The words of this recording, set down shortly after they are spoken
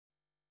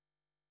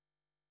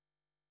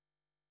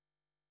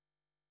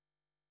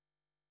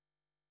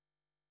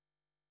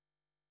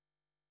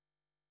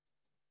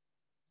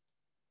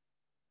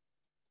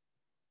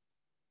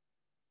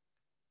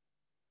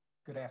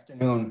Good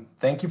afternoon.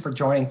 Thank you for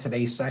joining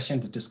today's session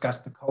to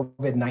discuss the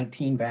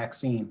COVID-19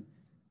 vaccine.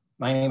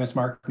 My name is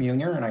Mark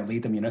Munier, and I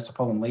lead the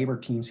municipal and labor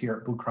teams here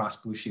at Blue Cross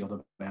Blue Shield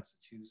of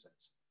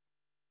Massachusetts.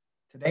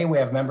 Today, we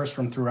have members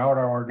from throughout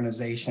our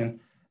organization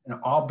and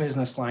all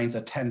business lines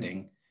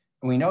attending,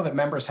 and we know that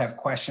members have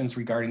questions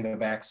regarding the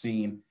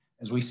vaccine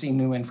as we see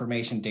new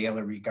information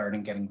daily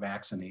regarding getting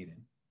vaccinated.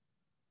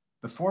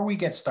 Before we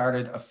get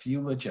started, a few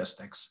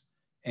logistics.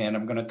 And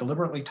I'm going to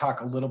deliberately talk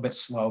a little bit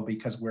slow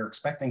because we're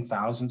expecting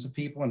thousands of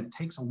people and it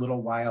takes a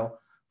little while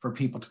for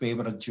people to be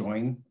able to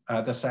join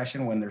the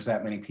session when there's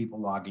that many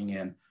people logging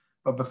in.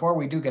 But before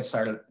we do get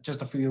started,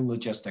 just a few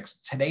logistics.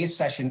 Today's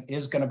session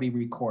is going to be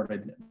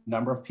recorded. A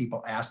number of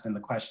people asked in the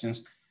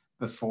questions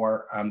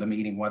before the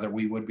meeting whether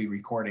we would be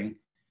recording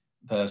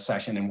the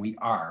session, and we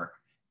are.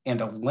 And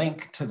a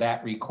link to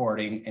that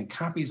recording and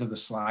copies of the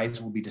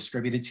slides will be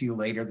distributed to you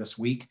later this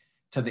week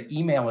to the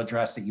email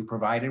address that you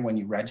provided when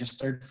you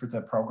registered for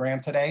the program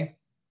today.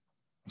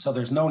 So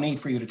there's no need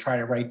for you to try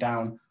to write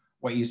down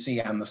what you see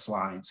on the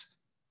slides.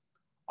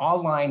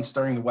 All lines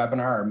during the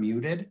webinar are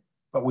muted,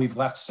 but we've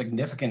left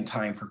significant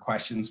time for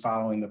questions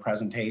following the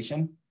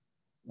presentation.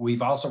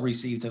 We've also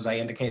received, as I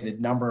indicated, a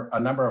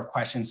number of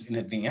questions in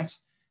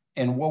advance,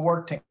 and we'll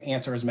work to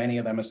answer as many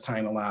of them as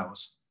time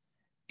allows.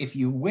 If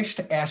you wish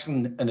to ask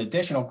an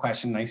additional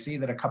question, I see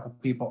that a couple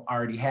people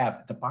already have.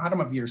 At the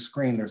bottom of your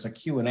screen, there's a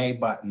Q&A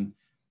button,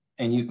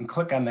 and you can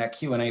click on that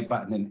Q&A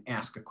button and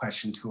ask a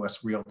question to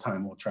us real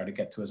time. We'll try to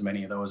get to as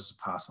many of those as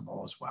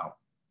possible as well.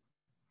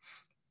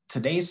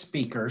 Today's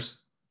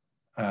speakers,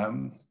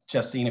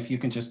 Justine, if you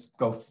can just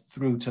go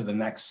through to the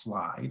next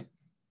slide.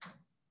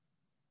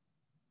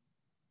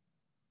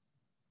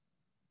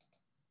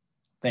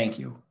 Thank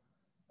you.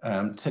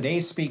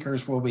 Today's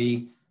speakers will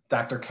be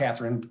Dr.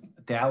 Catherine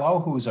Dallow,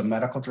 who is a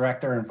medical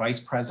director and vice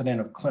president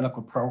of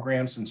clinical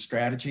programs and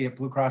strategy at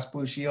Blue Cross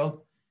Blue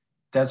Shield.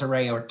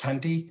 Desiree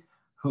Ortenti,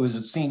 who is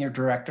a senior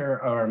director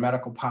of our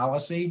medical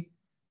policy.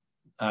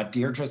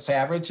 Deirdre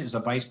Savage is a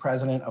vice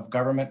president of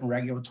government and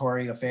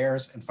regulatory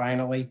affairs. And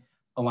finally,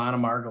 Alana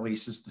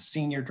Margulies is the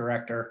senior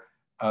director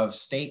of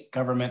state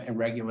government and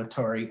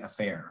regulatory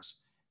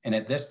affairs. And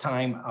at this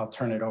time, I'll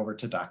turn it over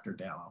to Dr.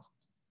 Dallow.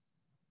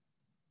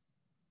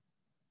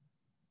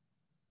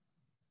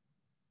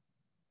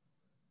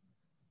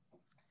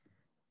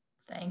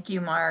 Thank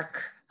you,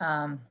 Mark.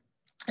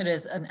 It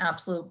is an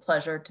absolute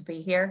pleasure to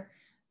be here.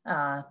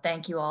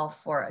 Thank you all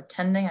for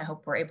attending. I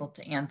hope we're able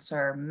to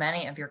answer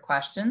many of your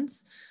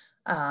questions.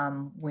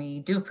 We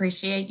do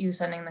appreciate you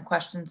sending the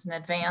questions in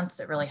advance.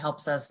 It really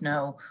helps us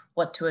know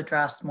what to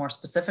address more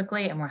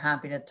specifically, and we're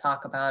happy to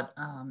talk about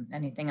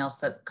anything else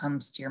that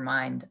comes to your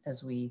mind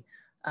as we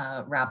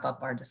wrap up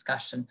our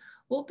discussion.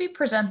 We'll be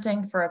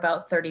presenting for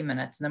about 30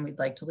 minutes, and then we'd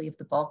like to leave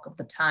the bulk of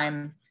the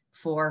time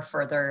for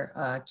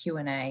further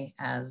Q&A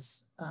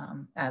as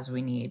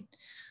we need.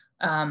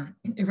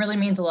 It really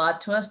means a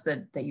lot to us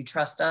that you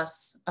trust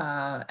us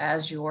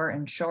as your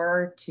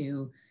insurer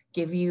to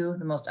give you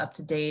the most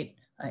up-to-date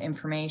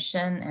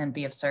information and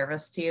be of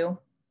service to you.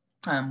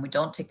 We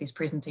don't take these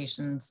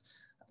presentations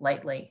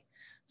lightly.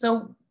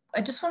 So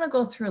I just want to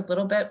go through a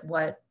little bit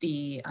what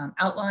the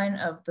outline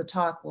of the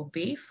talk will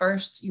be.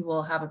 First, you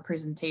will have a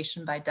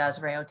presentation by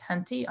Desiree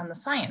Ortenti on the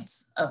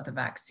science of the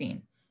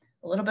vaccine.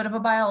 A little bit of a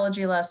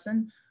biology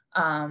lesson.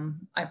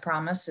 I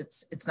promise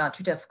it's not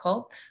too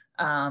difficult.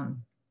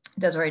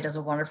 Desiree does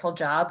a wonderful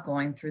job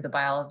going through the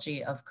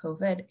biology of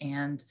COVID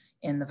and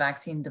in the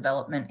vaccine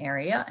development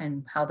area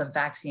and how the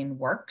vaccine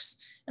works,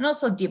 and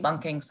also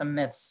debunking some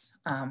myths,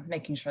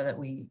 making sure that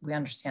we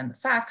understand the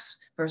facts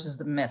versus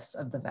the myths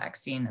of the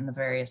vaccine and the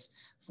various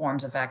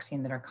forms of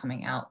vaccine that are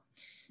coming out.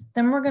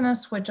 Then we're going to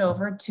switch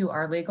over to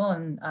our legal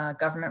and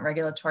government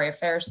regulatory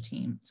affairs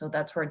team. So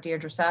that's where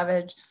Deirdre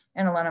Savage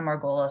and Alana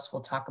Margulies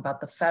will talk about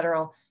the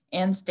federal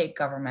and state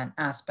government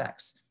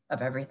aspects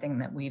of everything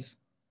that we've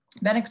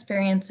been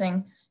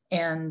experiencing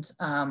and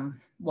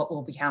what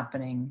will be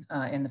happening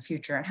in the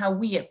future, and how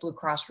we at Blue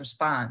Cross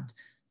respond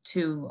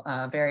to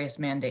various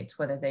mandates,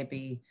 whether they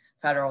be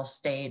federal,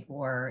 state,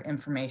 or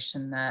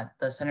information that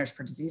the Centers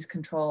for Disease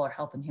Control or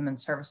Health and Human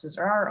Services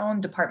or our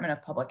own Department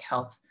of Public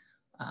Health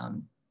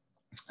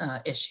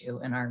issue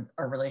and our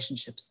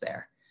relationships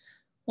there.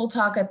 We'll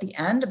talk at the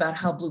end about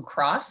how Blue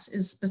Cross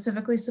is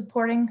specifically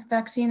supporting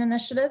vaccine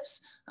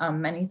initiatives,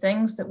 many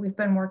things that we've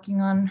been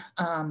working on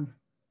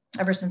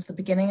ever since the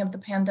beginning of the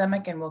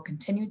pandemic and will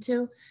continue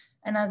to.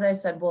 And as I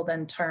said, we'll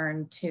then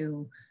turn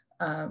to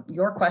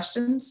your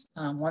questions,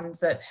 ones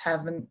that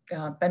haven't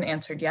been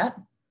answered yet.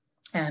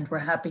 And we're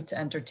happy to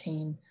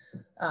entertain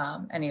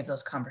any of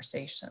those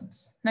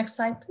conversations. Next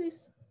slide,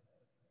 please.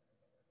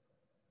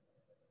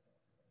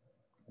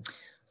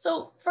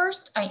 So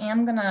first, I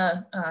am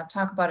gonna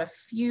talk about a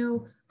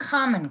few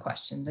common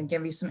questions and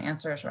give you some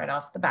answers right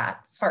off the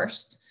bat.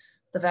 First,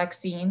 the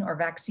vaccine or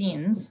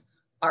vaccines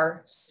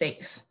are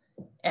safe.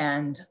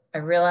 And I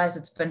realize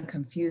it's been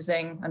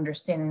confusing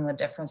understanding the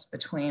difference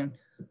between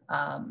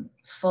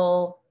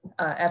full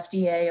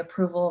FDA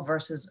approval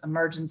versus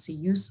emergency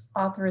use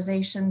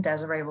authorization.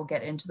 Desiree will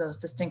get into those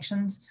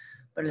distinctions.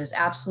 but it is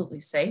absolutely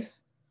safe.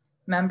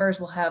 Members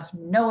will have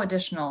no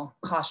additional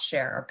cost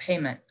share or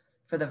payment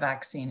for the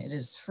vaccine. It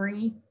is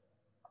free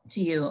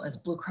to you as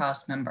Blue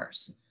Cross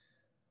members.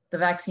 The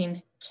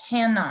vaccine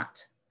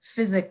cannot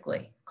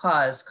physically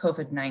cause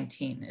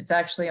COVID-19. It's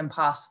actually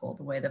impossible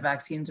the way the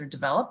vaccines are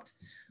developed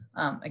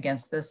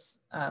against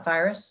this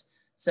virus.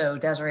 So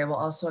Desiree will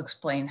also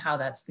explain how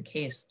that's the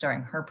case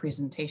during her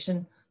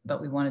presentation,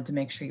 but we wanted to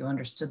make sure you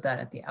understood that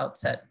at the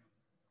outset.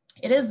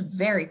 It is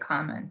very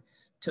common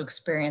to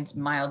experience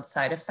mild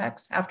side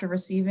effects after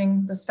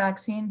receiving this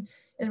vaccine.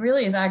 It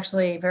really is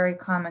actually very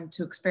common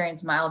to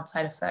experience mild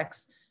side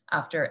effects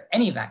after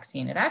any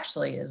vaccine. It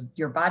actually is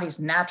your body's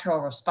natural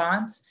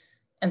response.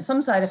 And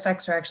some side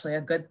effects are actually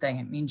a good thing.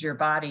 It means your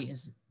body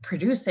is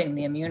producing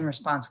the immune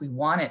response we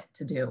want it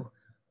to do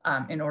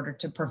in order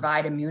to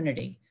provide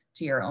immunity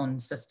to your own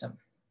system.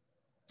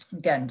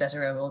 Again,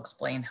 Desiree will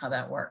explain how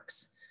that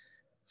works.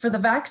 For the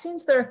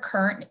vaccines that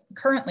are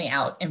currently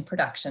out in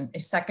production, a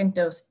second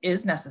dose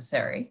is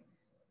necessary.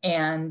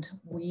 And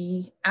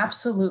we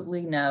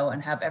absolutely know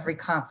and have every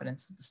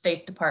confidence that the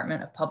State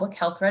Department of Public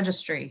Health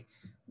Registry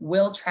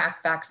will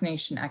track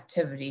vaccination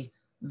activity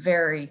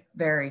very,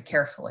 very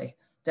carefully.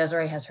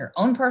 Desiree has her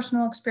own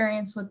personal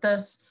experience with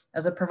this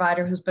as a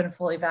provider who's been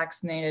fully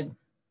vaccinated.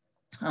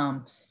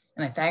 And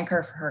I thank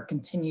her for her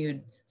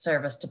continued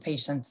service to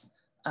patients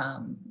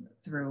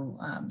through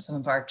some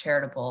of our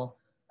charitable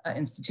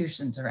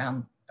institutions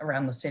around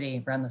the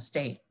city, around the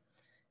state.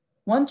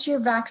 Once you're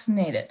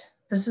vaccinated,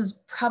 this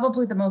is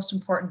probably the most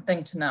important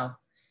thing to know.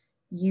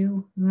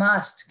 You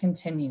must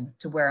continue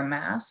to wear a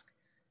mask,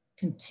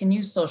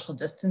 continue social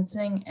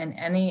distancing, and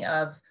any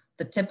of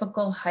the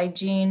typical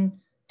hygiene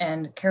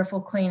and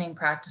careful cleaning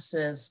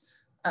practices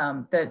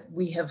that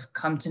we have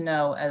come to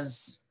know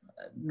as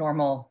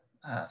normal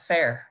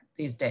fare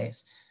these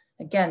days.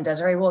 Again,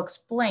 Desiree will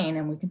explain,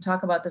 and we can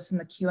talk about this in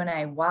the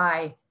Q&A,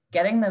 why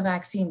getting the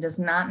vaccine does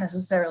not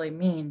necessarily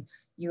mean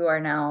you are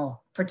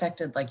now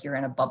protected like you're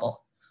in a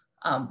bubble.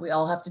 We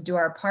all have to do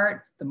our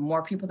part. The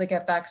more people that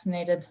get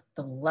vaccinated,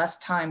 the less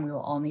time we will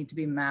all need to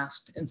be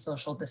masked and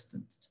social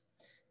distanced.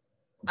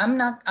 I'm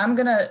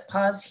gonna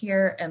pause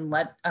here and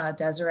let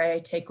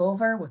Desiree take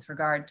over with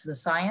regard to the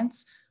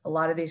science. A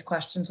lot of these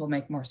questions will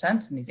make more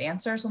sense and these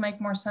answers will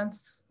make more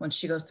sense once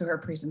she goes through her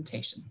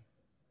presentation.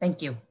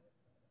 Thank you.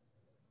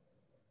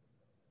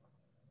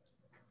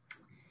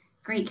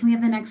 Great, can we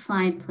have the next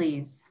slide,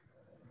 please?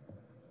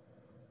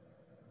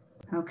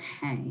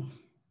 Okay,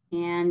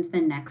 and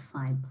the next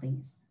slide,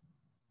 please.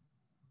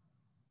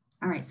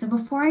 All right, so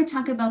before I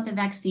talk about the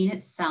vaccine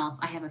itself,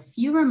 I have a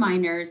few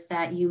reminders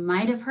that you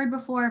might have heard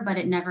before, but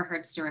it never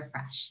hurts to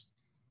refresh.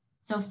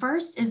 So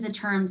first is the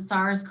term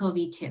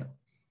SARS-CoV-2.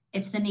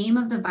 It's the name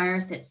of the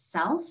virus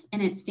itself,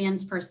 and it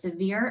stands for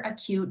Severe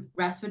Acute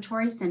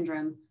Respiratory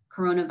Syndrome,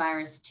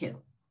 Coronavirus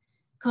 2.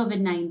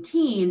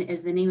 COVID-19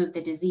 is the name of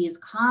the disease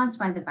caused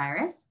by the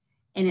virus,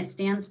 and it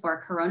stands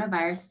for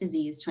Coronavirus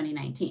Disease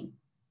 2019.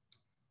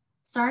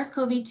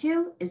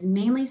 SARS-CoV-2 is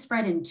mainly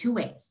spread in two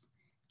ways: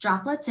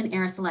 droplets and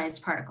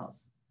aerosolized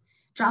particles.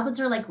 Droplets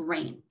are like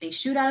rain. They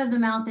shoot out of the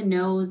mouth and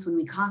nose when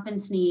we cough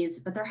and sneeze,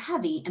 but they're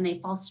heavy and they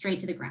fall straight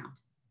to the ground.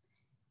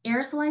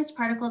 Aerosolized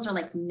particles are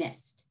like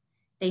mist.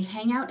 They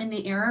hang out in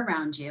the air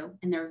around you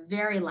and they're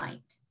very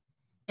light.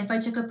 If I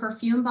took a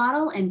perfume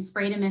bottle and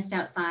sprayed a mist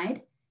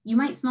outside, you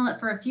might smell it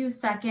for a few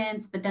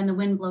seconds, but then the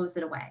wind blows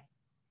it away.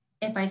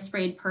 If I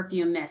sprayed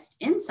perfume mist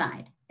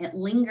inside, it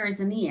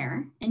lingers in the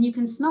air and you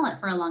can smell it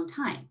for a long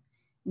time.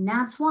 And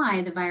that's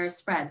why the virus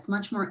spreads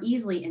much more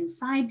easily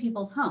inside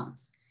people's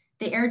homes.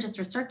 The air just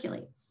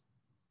recirculates.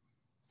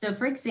 So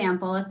for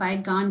example, if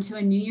I'd gone to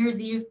a New Year's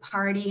Eve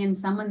party and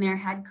someone there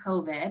had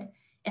COVID,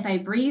 if I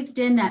breathed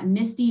in that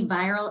misty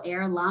viral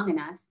air long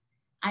enough,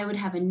 I would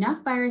have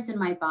enough virus in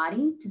my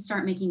body to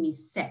start making me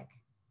sick.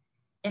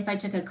 If I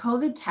took a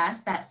COVID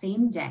test that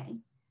same day,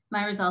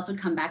 my results would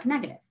come back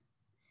negative.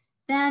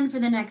 Then for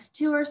the next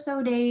 2 or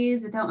so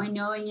days, without my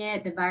knowing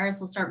it, the virus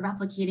will start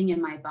replicating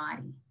in my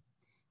body.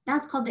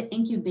 That's called the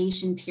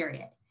incubation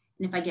period.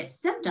 And if I get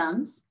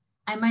symptoms,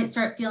 I might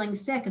start feeling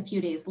sick a few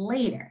days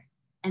later.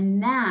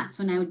 And that's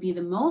when I would be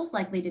the most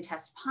likely to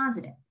test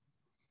positive.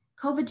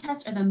 COVID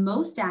tests are the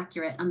most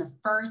accurate on the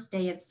first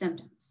day of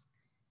symptoms.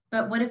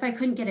 But what if I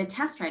couldn't get a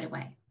test right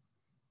away?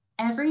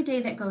 Every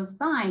day that goes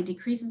by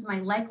decreases my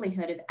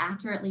likelihood of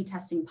accurately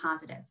testing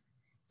positive.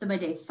 So by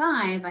day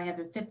 5, I have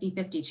a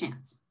 50-50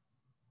 chance.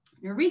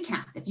 To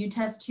recap, if you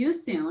test too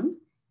soon,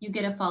 you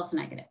get a false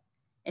negative.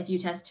 If you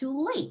test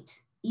too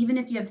late, even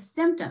if you have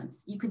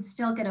symptoms, you could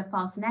still get a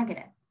false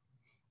negative.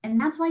 And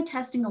that's why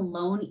testing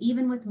alone,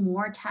 even with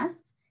more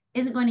tests,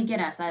 isn't going to get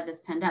us out of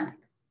this pandemic.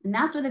 And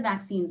that's where the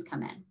vaccines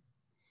come in.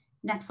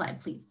 Next slide,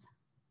 please.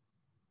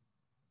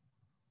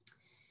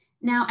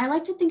 Now, I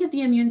like to think of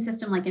the immune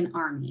system like an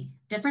army.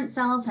 Different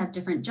cells have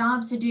different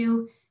jobs to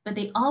do, but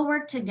they all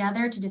work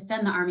together to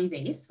defend the army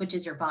base, which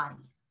is your body.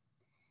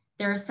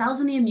 There are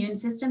cells in the immune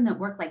system that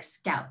work like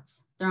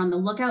scouts. They're on the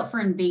lookout for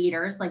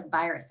invaders like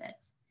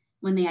viruses.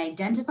 When they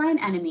identify an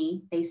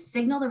enemy, they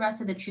signal the rest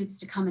of the troops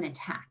to come and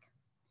attack.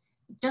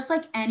 Just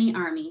like any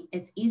army,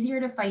 it's easier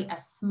to fight a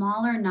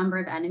smaller number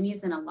of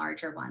enemies than a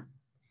larger one.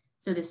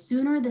 So the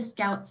sooner the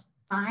scouts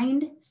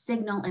find,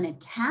 signal, and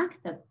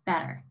attack, the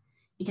better,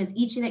 because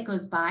each that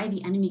goes by,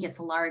 the enemy gets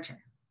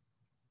larger.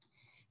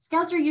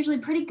 Scouts are usually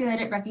pretty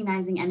good at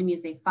recognizing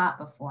enemies they fought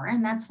before,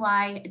 and that's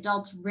why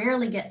adults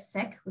rarely get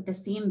sick with the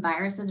same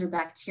viruses or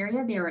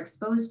bacteria they were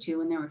exposed to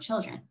when they were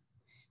children,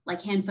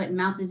 like hand, foot, and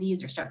mouth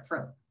disease or strep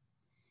throat.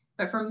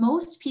 But for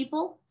most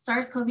people,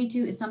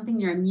 SARS-CoV-2 is something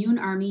their immune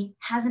army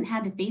hasn't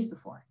had to face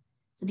before,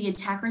 so the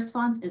attack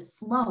response is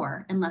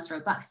slower and less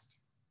robust.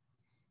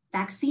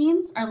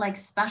 Vaccines are like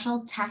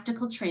special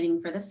tactical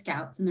training for the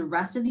scouts and the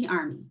rest of the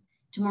army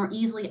to more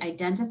easily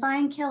identify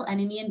and kill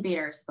enemy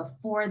invaders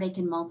before they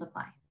can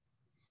multiply.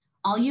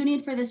 All you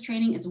need for this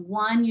training is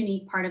one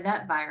unique part of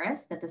that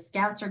virus that the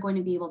scouts are going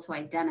to be able to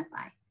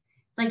identify.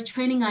 It's like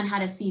training on how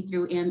to see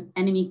through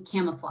enemy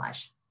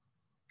camouflage.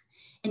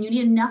 And you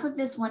need enough of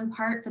this one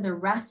part for the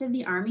rest of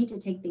the army to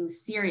take things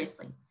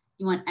seriously.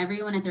 You want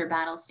everyone at their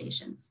battle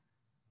stations.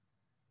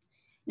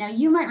 Now,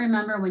 you might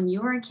remember when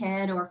you were a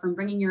kid or from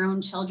bringing your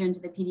own children to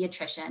the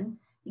pediatrician,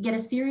 you get a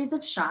series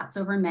of shots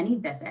over many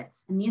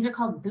visits, and these are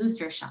called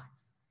booster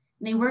shots.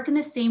 And they work in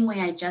the same way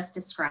I just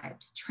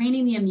described,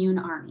 training the immune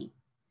army.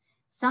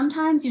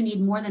 Sometimes you need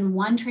more than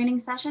one training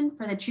session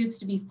for the troops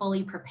to be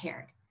fully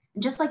prepared.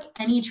 And just like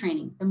any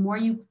training, the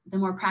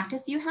more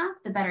practice you have,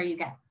 the better you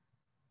get.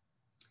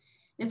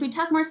 If we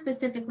talk more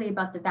specifically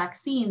about the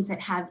vaccines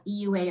that have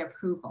EUA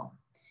approval.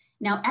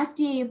 Now,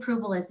 FDA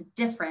approval is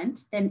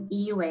different than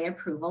EUA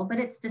approval, but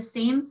it's the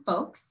same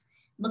folks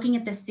looking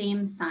at the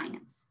same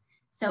science.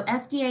 So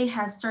FDA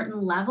has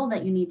certain level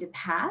that you need to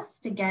pass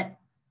to get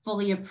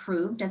fully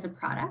approved as a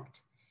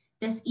product.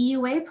 This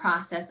EUA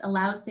process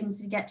allows things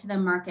to get to the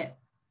market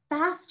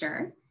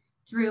faster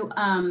through,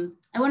 I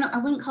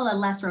wouldn't call it a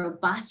less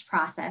robust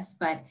process,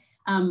 but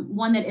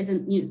one that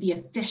isn't the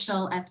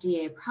official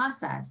FDA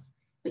process.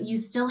 But you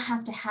still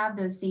have to have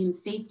those same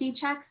safety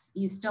checks.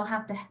 You still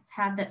have to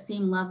have that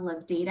same level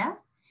of data.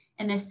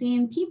 And the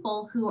same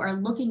people who are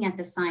looking at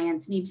the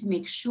science need to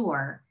make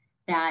sure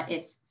that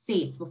it's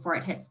safe before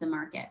it hits the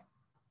market.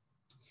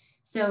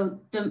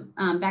 So the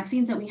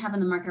vaccines that we have on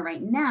the market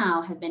right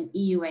now have been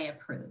EUA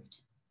approved.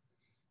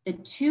 The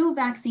two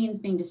vaccines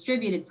being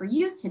distributed for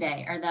use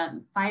today are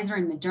the Pfizer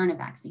and Moderna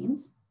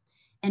vaccines.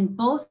 And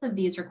both of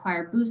these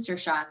require booster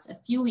shots a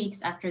few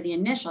weeks after the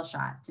initial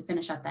shot to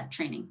finish up that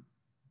training.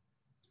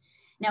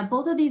 Now,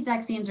 both of these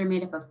vaccines are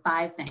made up of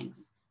 5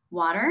 things: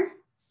 water,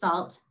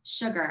 salt,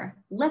 sugar,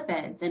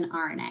 lipids, and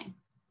RNA.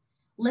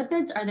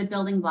 Lipids are the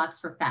building blocks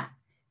for fat.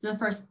 So the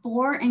first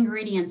 4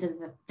 ingredients of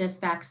this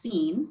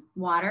vaccine,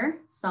 water,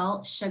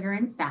 salt, sugar,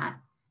 and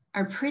fat,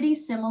 are pretty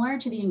similar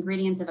to the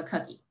ingredients of a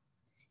cookie.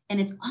 And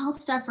it's all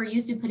stuff we're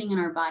used to putting in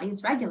our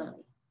bodies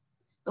regularly.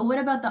 But what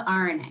about the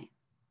RNA?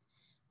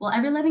 Well,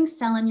 every living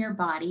cell in your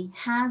body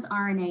has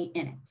RNA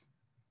in it.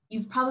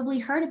 You've probably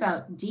heard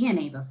about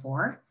DNA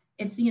before.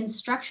 It's the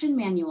instruction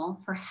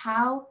manual for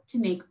how to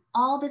make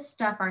all the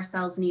stuff our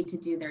cells need to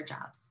do their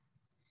jobs.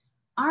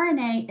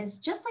 RNA is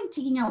just like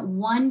taking out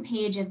one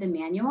page of the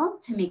manual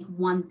to make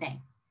one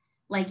thing.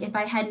 Like if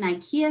I had an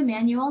IKEA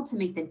manual to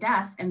make the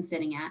desk I'm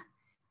sitting at,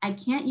 I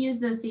can't use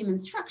those same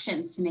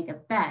instructions to make a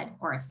bed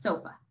or a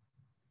sofa.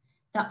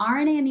 The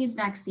RNA in these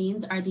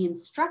vaccines are the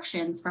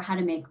instructions for how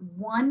to make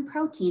one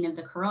protein of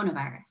the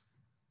coronavirus.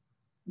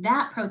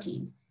 That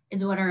protein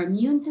is what our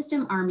immune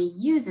system army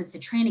uses to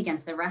train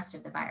against the rest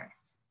of the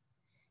virus.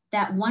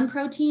 That one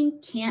protein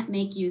can't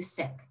make you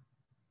sick.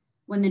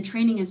 When the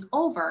training is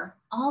over,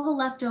 all the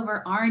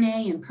leftover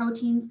RNA and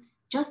proteins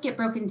just get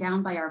broken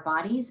down by our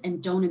bodies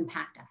and don't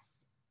impact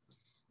us.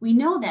 We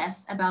know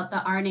this about the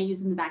RNA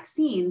used in the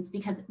vaccines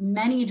because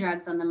many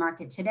drugs on the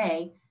market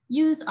today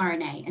use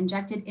RNA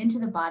injected into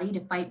the body to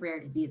fight rare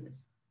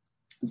diseases.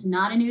 It's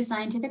not a new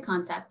scientific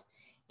concept.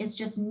 It's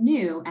just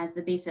new as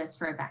the basis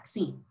for a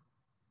vaccine.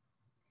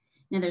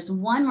 Now, there's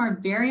one more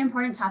very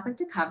important topic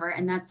to cover,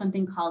 and that's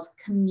something called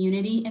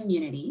community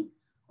immunity,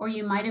 or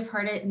you might have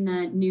heard it in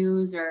the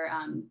news or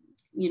on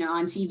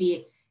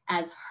TV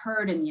as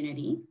herd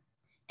immunity,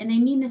 and they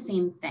mean the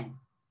same thing.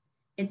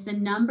 It's the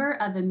number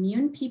of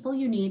immune people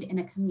you need in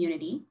a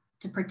community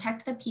to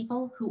protect the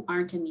people who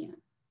aren't immune.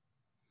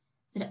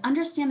 So to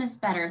understand this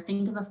better,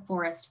 think of a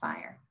forest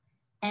fire.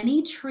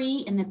 Any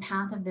tree in the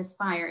path of this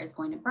fire is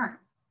going to burn.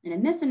 And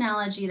in this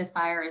analogy, the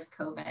fire is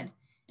COVID,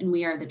 and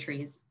we are the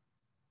trees.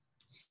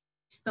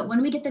 But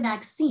when we get the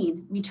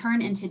vaccine, we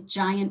turn into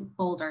giant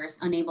boulders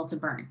unable to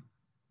burn.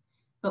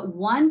 But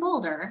one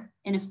boulder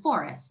in a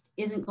forest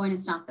isn't going to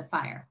stop the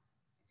fire.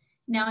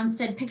 Now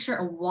instead, picture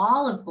a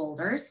wall of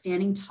boulders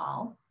standing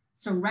tall,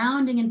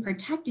 surrounding and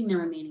protecting the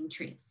remaining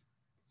trees.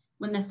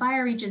 When the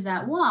fire reaches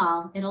that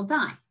wall, it'll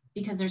die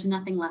because there's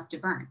nothing left to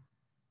burn.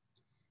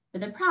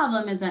 But the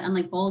problem is that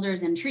unlike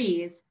boulders and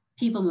trees,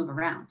 people move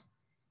around.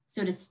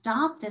 So to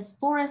stop this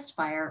forest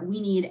fire,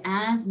 we need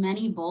as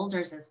many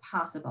boulders as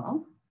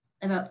possible,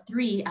 about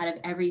 3 out of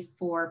every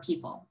 4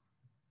 people.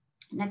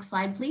 Next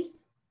slide,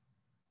 please.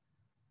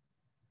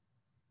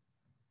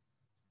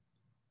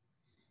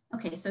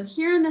 Okay, so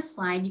here in this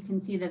slide, you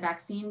can see the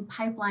vaccine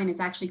pipeline is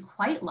actually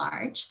quite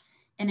large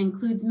and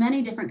includes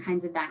many different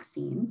kinds of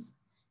vaccines.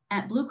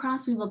 At Blue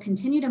Cross, we will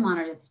continue to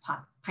monitor this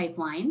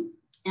pipeline.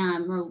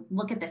 We'll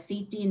look at the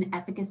safety and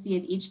efficacy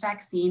of each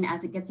vaccine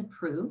as it gets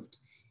approved,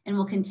 and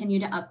we'll continue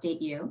to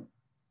update you.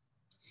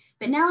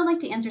 But now I'd like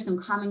to answer some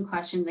common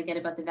questions I get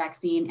about the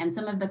vaccine and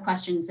some of the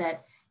questions that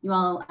you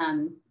all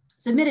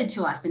submitted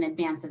to us in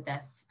advance of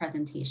this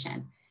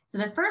presentation. So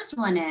the first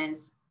one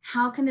is,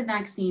 how can the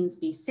vaccines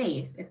be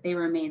safe if they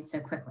were made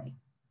so quickly?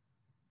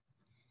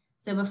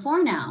 So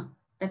before now,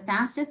 the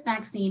fastest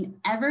vaccine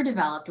ever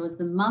developed was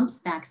the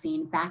mumps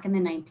vaccine back in the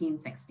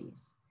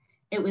 1960s.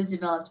 It was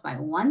developed by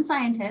one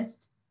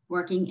scientist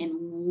working in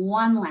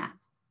one lab.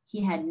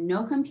 He had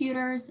no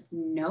computers,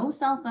 no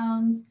cell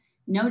phones,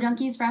 no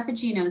donkeys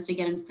frappuccinos to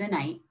get him through the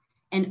night,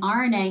 and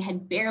RNA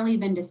had barely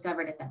been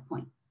discovered at that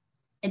point.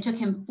 It took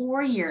him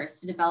 4 years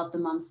to develop the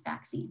mumps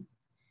vaccine.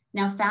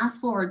 Now, fast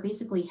forward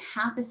basically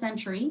half a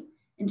century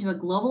into a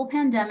global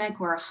pandemic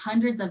where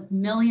hundreds of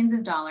millions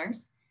of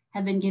dollars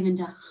have been given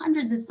to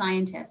hundreds of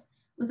scientists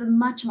with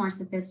much more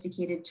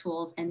sophisticated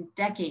tools and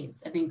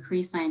decades of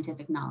increased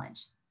scientific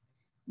knowledge.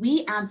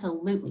 We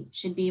absolutely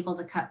should be able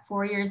to cut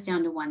 4 years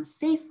down to one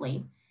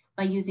safely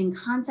by using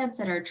concepts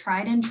that are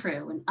tried and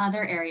true in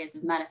other areas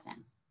of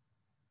medicine.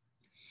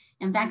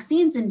 And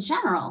vaccines in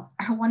general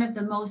are one of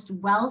the most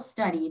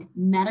well-studied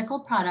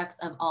medical products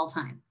of all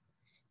time.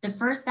 The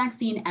first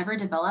vaccine ever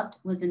developed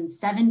was in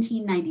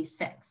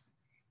 1796.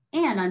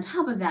 And on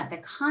top of that, the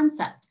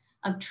concept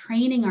of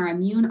training our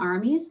immune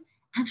armies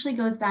actually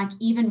goes back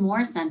even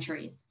more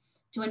centuries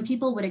to when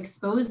people would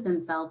expose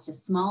themselves to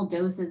small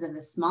doses of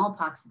the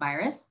smallpox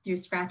virus through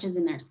scratches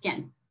in their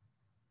skin.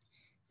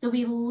 So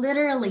we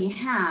literally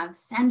have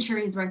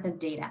centuries worth of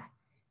data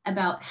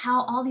about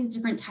how all these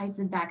different types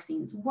of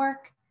vaccines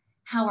work,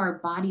 how our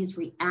bodies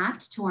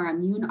react to our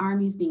immune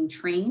armies being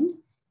trained,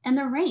 and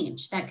the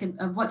range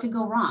of what could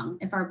go wrong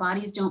if our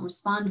bodies don't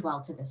respond well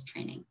to this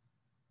training.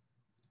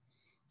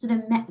 So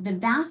the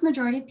vast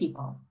majority of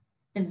people,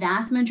 the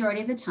vast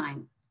majority of the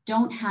time,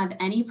 don't have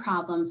any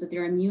problems with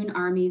their immune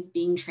armies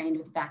being trained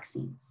with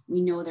vaccines.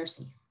 We know they're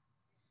safe.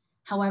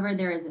 However,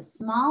 there is a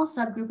small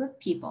subgroup of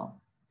people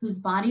whose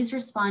bodies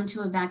respond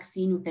to a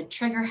vaccine with a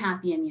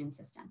trigger-happy immune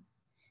system.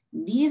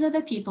 These are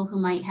the people who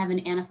might have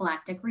an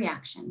anaphylactic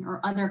reaction or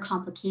other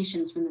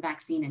complications from the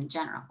vaccine in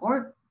general,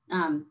 or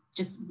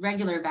just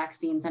regular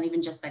vaccines, not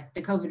even just like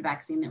the COVID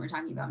vaccine that we're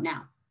talking about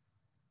now.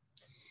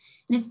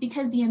 And it's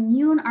because the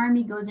immune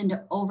army goes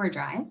into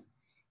overdrive,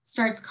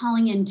 starts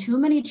calling in too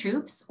many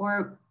troops,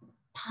 or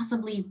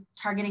possibly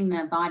targeting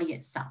the body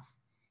itself.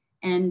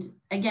 And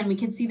again, we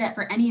can see that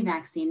for any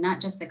vaccine,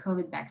 not just the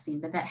COVID vaccine,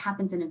 but that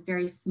happens in a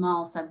very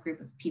small subgroup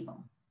of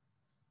people.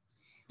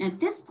 And at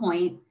this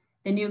point,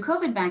 the new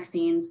COVID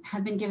vaccines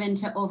have been given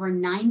to over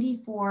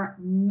 94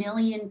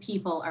 million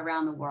people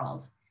around the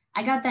world.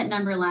 I got that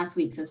number last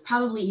week, so it's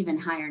probably even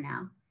higher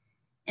now.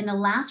 In the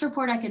last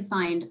report I could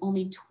find,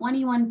 only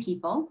 21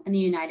 people in the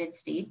United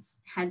States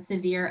had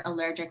severe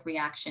allergic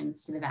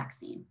reactions to the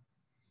vaccine.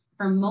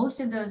 For most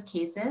of those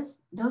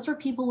cases, those were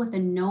people with a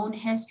known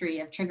history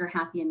of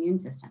trigger-happy immune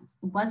systems.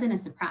 It wasn't a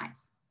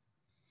surprise.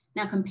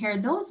 Now compare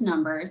those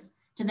numbers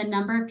to the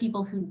number of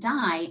people who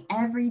die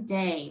every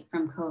day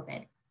from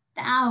COVID.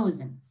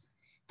 Thousands.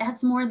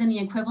 That's more than the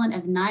equivalent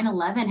of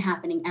 9/11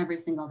 happening every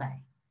single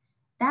day.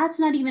 That's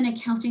not even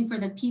accounting for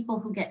the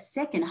people who get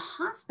sick and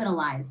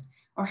hospitalized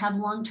or have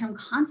long-term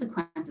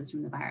consequences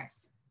from the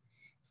virus.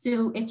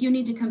 So if you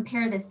need to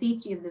compare the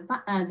safety of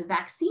the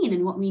vaccine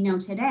and what we know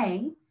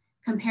today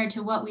compared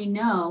to what we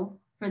know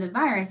for the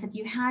virus, if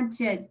you had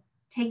to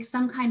take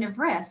some kind of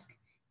risk,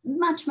 it's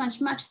much, much,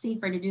 much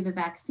safer to do the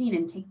vaccine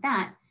and take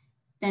that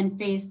than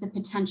face the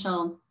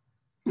potential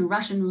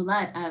Russian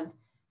roulette of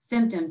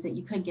symptoms that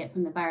you could get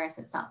from the virus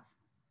itself.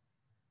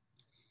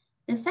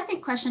 The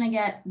second question I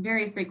get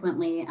very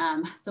frequently,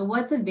 so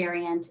what's a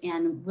variant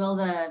and will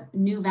the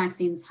new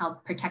vaccines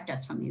help protect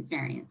us from these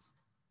variants?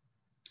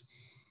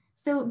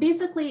 So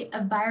basically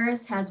a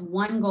virus has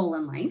one goal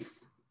in life,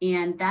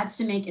 and that's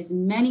to make as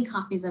many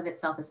copies of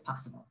itself as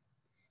possible,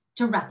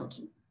 to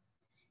replicate.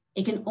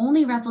 It can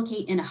only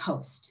replicate in a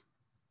host.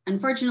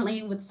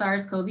 Unfortunately, with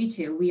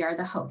SARS-CoV-2, we are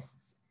the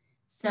hosts.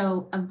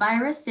 So a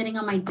virus sitting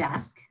on my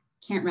desk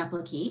can't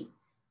replicate,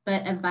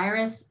 but a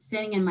virus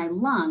sitting in my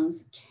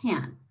lungs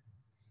can.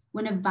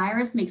 When a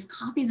virus makes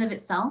copies of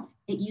itself,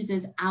 it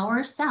uses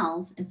our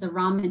cells as the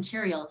raw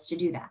materials to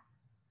do that.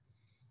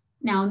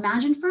 Now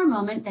imagine for a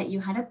moment that you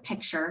had a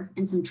picture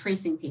and some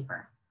tracing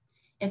paper.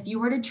 If you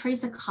were to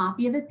trace a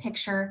copy of a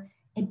picture,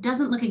 it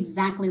doesn't look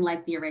exactly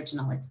like the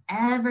original. It's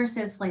ever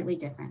so slightly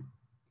different.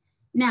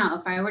 Now,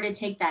 if I were to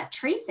take that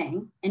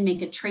tracing and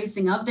make a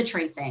tracing of the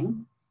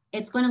tracing,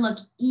 it's going to look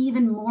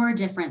even more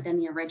different than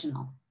the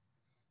original.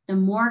 The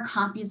more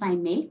copies I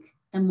make,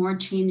 the more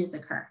changes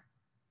occur.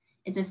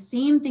 It's the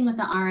same thing with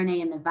the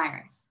RNA and the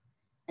virus.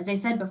 As I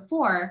said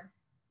before,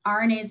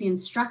 RNA is the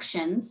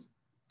instructions,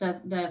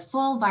 the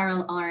full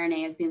viral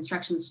RNA is the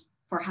instructions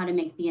for how to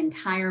make the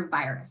entire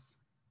virus.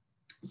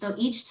 So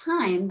each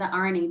time the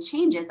RNA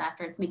changes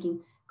after it's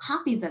making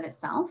copies of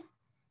itself,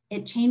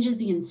 it changes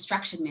the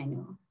instruction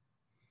manual.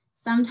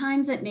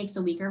 Sometimes it makes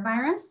a weaker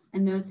virus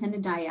and those tend to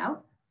die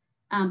out.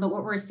 But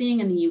what we're seeing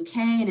in the UK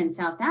and in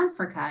South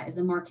Africa is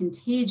a more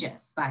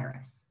contagious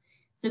virus.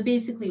 So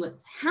basically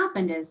what's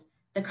happened is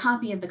the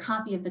copy of the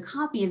copy of the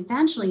copy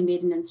eventually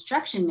made an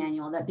instruction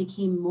manual that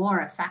became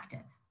more effective.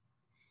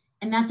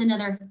 And that's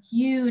another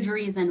huge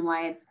reason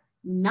why it's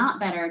not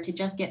better to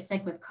just get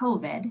sick with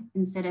COVID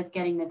instead of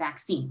getting the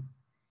vaccine.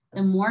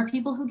 The more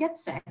people who get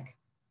sick,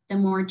 the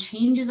more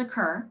changes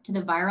occur to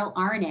the viral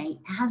RNA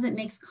as it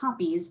makes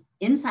copies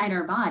inside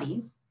our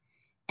bodies,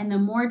 and the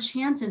more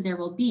chances there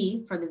will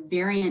be for the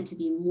variant to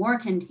be more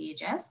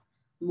contagious,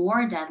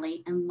 more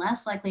deadly, and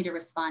less likely to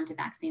respond to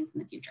vaccines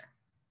in the future.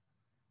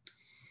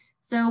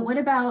 So what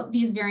about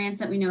these variants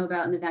that we know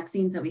about in the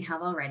vaccines that we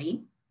have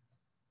already?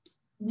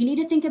 We need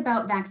to think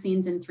about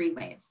vaccines in 3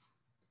 ways.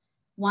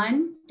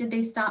 1, did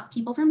they stop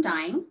people from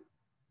dying?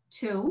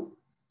 2,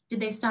 did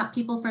they stop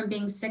people from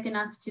being sick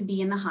enough to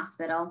be in the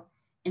hospital?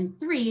 And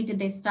 3, did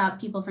they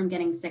stop people from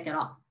getting sick at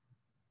all?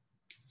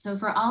 So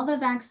for all the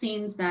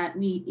vaccines that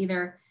we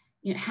either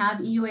have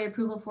EUA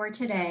approval for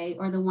today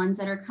or the ones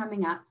that are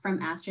coming up from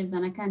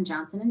AstraZeneca and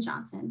Johnson &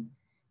 Johnson,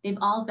 they've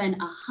all been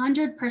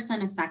 100%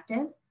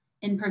 effective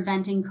in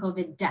preventing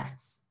COVID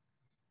deaths.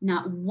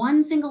 Not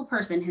one single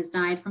person has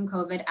died from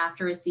COVID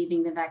after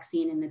receiving the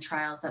vaccine in the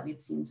trials that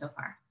we've seen so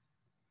far.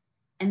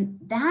 And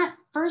that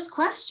first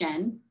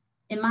question,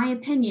 in my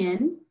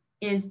opinion,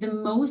 is the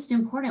most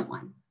important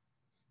one.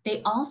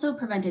 They also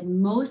prevented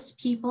most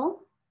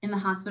people in the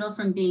hospital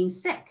from being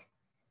sick.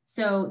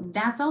 So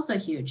that's also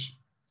huge.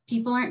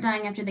 People aren't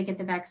dying after they get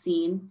the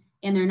vaccine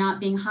and they're not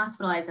being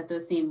hospitalized at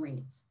those same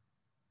rates.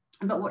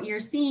 But what you're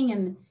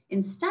seeing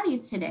in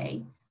studies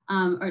today,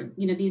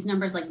 these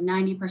numbers like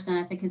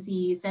 90%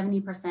 efficacy,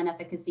 70%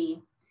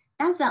 efficacy,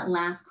 that's that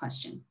last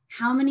question.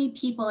 How many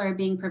people are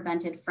being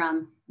prevented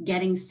from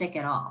getting sick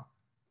at all?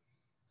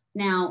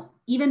 Now,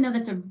 even though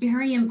that's a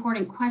very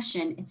important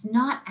question, it's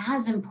not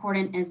as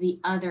important as the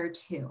other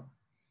 2.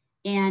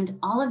 And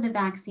all of the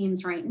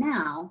vaccines right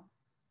now,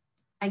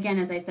 again,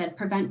 as I said,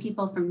 prevent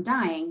people from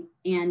dying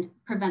and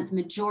prevent the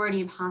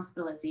majority of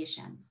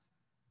hospitalizations.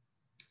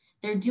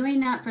 They're doing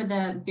that for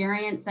the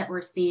variants that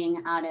we're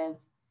seeing out of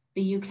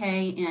the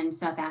UK and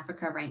South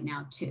Africa right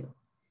now too.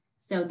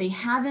 So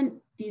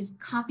these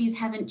copies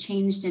haven't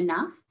changed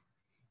enough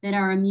that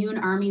our immune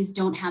armies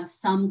don't have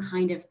some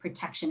kind of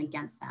protection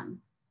against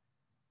them.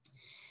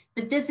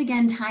 But this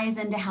again ties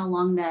into how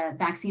long the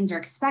vaccines are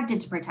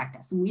expected to protect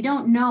us. And we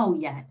don't know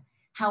yet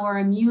how our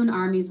immune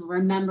armies will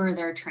remember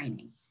their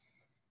training.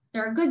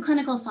 There are good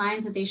clinical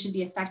signs that they should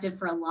be effective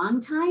for a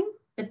long time,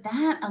 but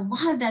a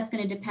lot of that's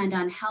going to depend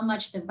on how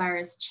much the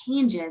virus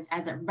changes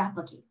as it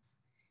replicates.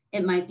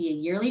 It might be a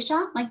yearly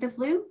shot like the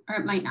flu, or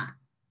it might not.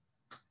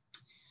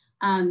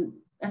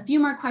 A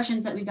few more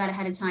questions that we got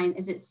ahead of time.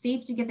 Is it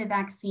safe to get the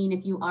vaccine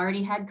if you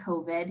already had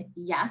COVID?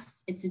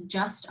 Yes, it's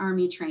just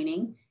army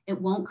training. It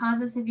won't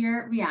cause a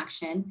severe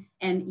reaction.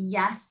 And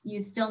yes,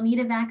 you still need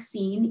a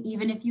vaccine,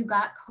 even if you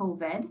got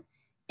COVID.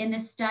 In the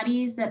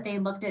studies that they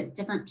looked at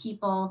different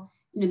people,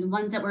 the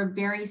ones that were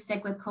very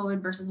sick with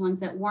COVID versus ones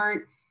that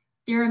weren't,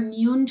 their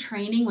immune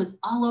training was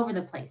all over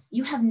the place.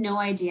 You have no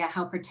idea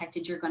how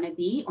protected you're going to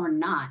be or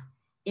not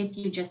if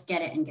you just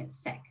get it and get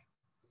sick.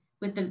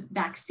 With the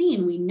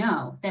vaccine, we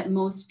know that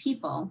most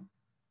people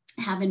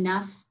have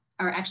enough,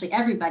 or actually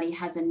everybody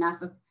has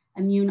enough of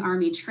immune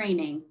army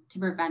training to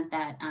prevent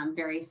that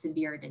very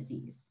severe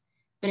disease.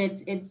 But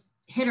it's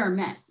hit or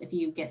miss if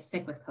you get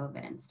sick with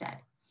COVID instead.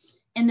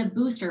 And the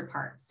booster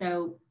part,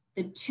 so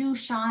the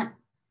 2-shot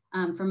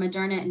from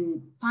Moderna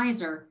and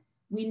Pfizer,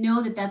 we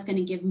know that that's going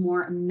to give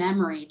more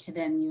memory to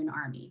the immune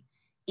army.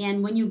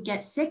 And when you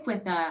get sick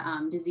with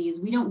a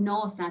disease, we don't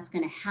know if that's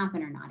going to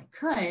happen or not. It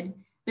could,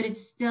 but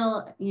it's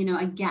still,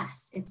 a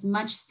guess. It's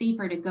much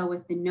safer to go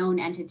with the known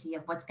entity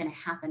of what's going to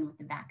happen with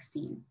the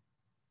vaccine.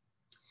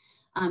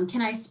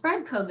 Can I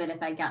spread COVID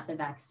if I got the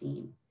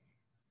vaccine?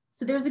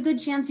 So there's a good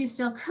chance you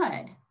still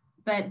could,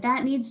 but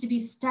that needs to be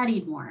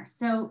studied more.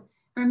 So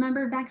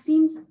remember,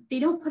 vaccines, they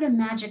don't put a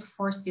magic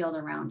force field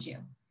around you.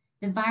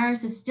 The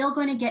virus is still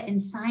going to get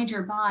inside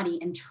your body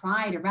and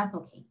try to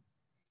replicate.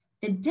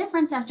 The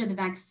difference after the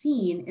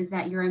vaccine is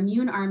that your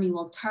immune army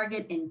will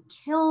target and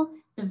kill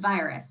the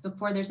virus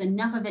before there's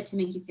enough of it to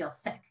make you feel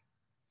sick.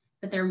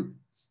 But there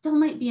still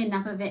might be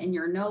enough of it in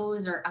your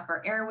nose or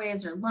upper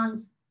airways or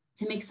lungs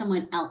to make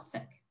someone else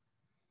sick.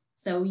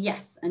 So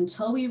yes,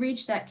 until we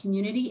reach that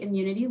community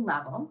immunity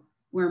level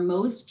where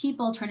most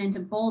people turn into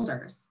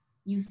boulders,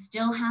 you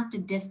still have to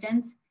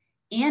distance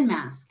and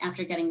mask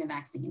after getting the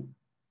vaccine.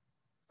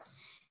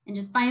 And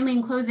just finally,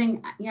 in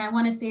closing, I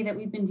want to say that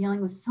we've been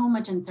dealing with so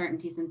much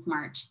uncertainty since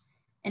March.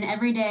 And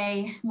every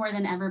day, more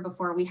than ever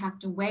before, we have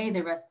to weigh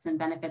the risks and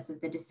benefits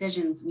of the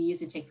decisions we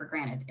used to take for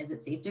granted. Is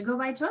it safe to go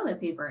buy toilet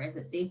paper? Is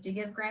it safe to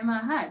give grandma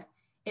a hug?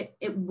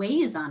 It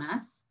weighs on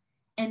us.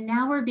 And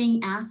now we're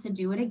being asked to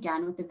do it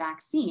again with the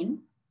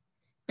vaccine.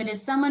 But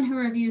as someone who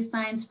reviews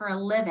science for a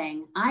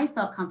living, I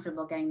felt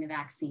comfortable getting the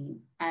vaccine,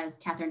 as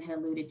Catherine had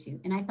alluded to,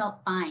 and I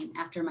felt fine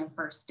after my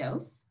first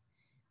dose.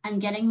 I'm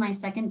getting my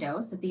second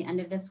dose at the end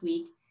of this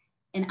week,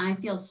 and I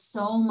feel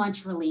so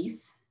much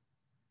relief.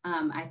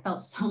 I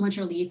felt so much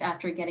relief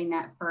after getting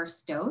that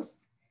first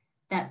dose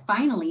that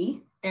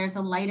finally there's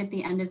a light at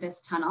the end of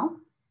this tunnel,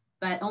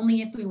 but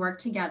only if we work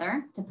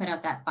together to put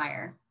out that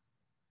fire.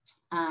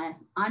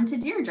 On to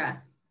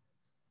Deirdre.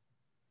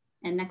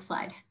 And next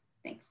slide,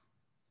 thanks.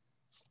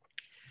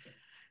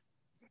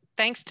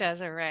 Thanks,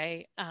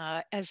 Desiree.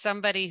 As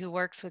somebody who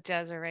works with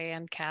Desiree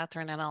and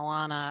Catherine and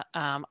Alana,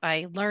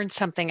 I learn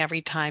something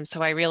every time.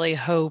 So I really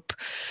hope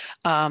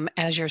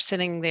as you're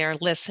sitting there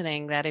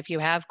listening that if you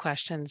have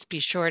questions, be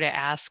sure to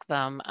ask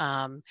them.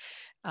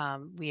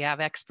 We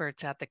have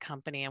experts at the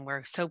company, and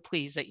we're so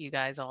pleased that you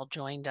guys all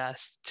joined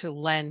us to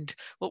lend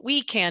what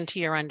we can to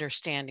your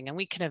understanding, and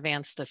we can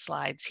advance the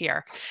slides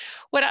here.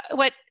 What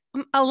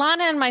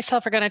Alana and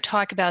myself are going to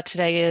talk about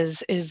today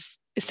is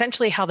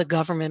essentially how the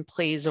government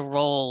plays a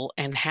role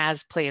and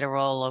has played a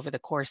role over the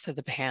course of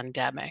the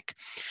pandemic.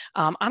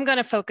 I'm going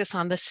to focus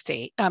on the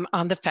state,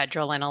 on the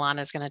federal, and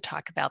Alana's going to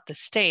talk about the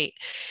state.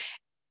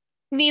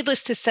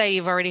 Needless to say,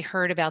 you've already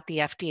heard about the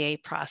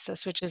FDA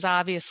process, which is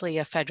obviously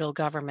a federal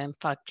government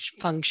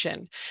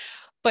function.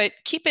 But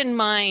keep in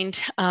mind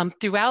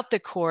throughout the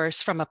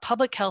course, from a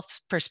public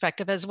health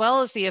perspective, as well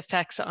as the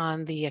effects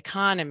on the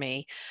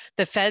economy,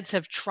 the feds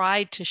have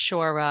tried to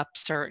shore up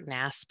certain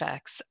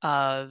aspects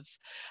of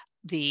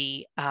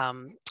the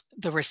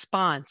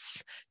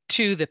response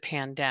to the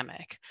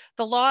pandemic.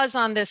 The laws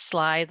on this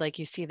slide, like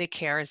you see the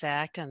CARES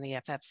Act and the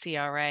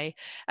FFCRA,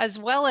 as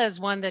well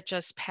as one that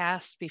just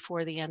passed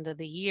before the end of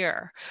the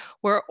year,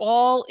 were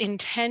all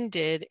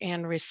intended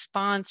in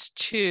response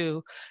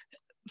to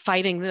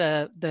fighting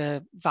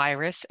the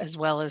virus, as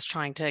well as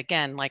trying to,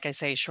 again, like I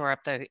say, shore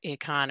up the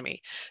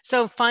economy.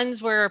 So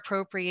funds were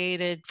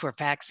appropriated for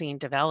vaccine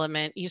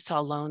development. You saw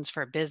loans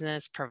for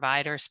business,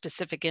 providers,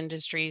 specific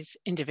industries,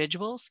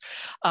 individuals.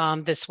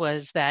 This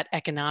was that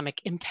economic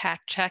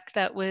impact check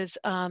that was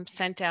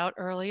sent out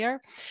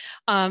earlier.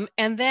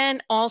 And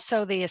then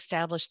also they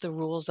established the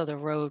rules of the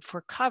road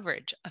for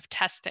coverage of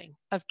testing,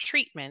 of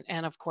treatment,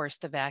 and of course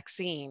the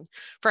vaccine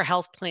for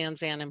health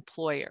plans and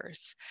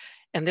employers.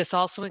 And this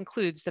also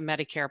includes the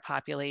Medicare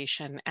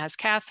population. As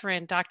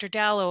Catherine, Dr.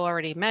 Dallow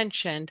already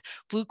mentioned,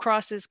 Blue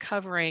Cross is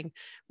covering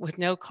with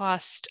no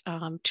cost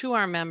to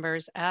our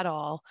members at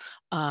all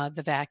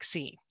the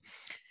vaccine.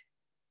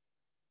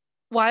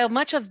 While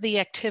much of the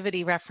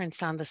activity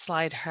referenced on the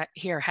slide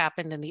here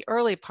happened in the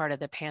early part of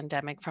the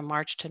pandemic from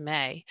March to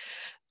May,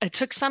 it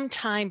took some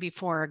time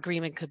before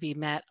agreement could be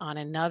met on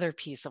another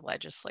piece of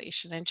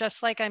legislation. And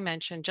just like I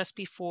mentioned, just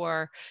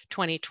before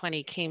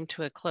 2020 came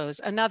to a close,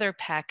 another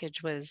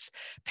package was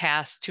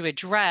passed to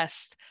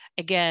address,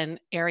 again,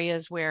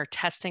 areas where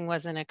testing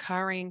wasn't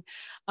occurring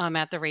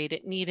at the rate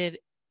it needed,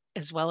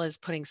 as well as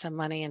putting some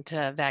money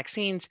into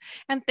vaccines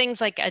and things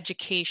like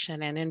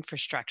education and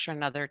infrastructure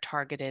and other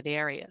targeted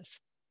areas.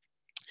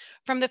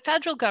 From the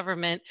federal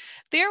government,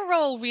 their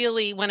role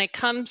really, when it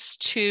comes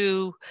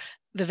to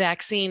the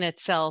vaccine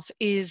itself,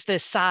 is the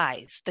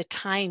size, the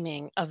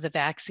timing of the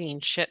vaccine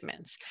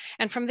shipments.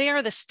 And from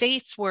there, the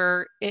states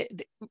were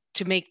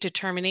to make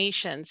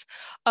determinations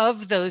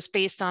of those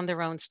based on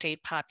their own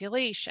state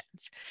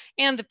populations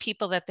and the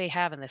people that they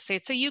have in the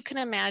state. So you can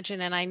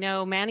imagine, and I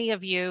know many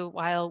of you,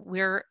 while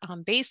we're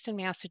based in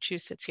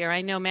Massachusetts here,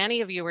 I know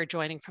many of you are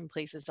joining from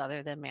places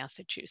other than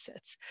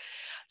Massachusetts.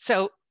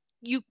 So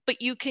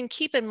but you can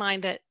keep in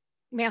mind that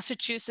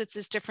Massachusetts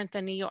is different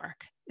than New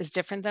York, is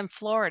different than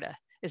Florida,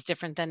 is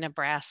different than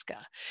Nebraska.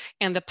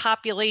 And the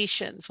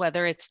populations,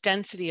 whether it's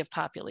density of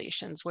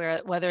populations,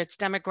 whether it's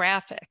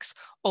demographics,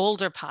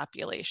 older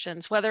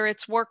populations, whether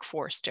it's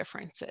workforce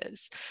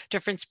differences,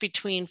 difference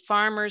between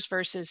farmers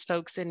versus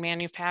folks in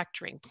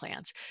manufacturing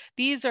plants.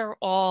 These are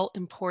all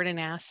important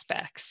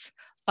aspects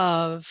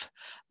of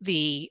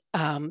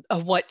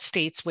of what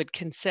states would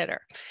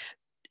consider.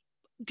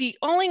 The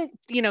only,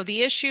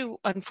 the issue,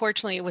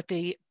 unfortunately, with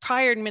the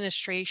prior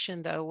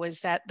administration, though, was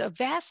that the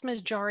vast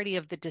majority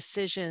of the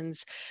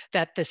decisions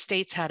that the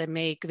states had to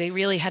make, they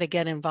really had to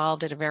get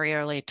involved at a very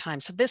early time.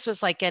 So this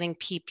was like getting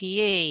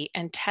PPE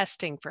and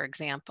testing, for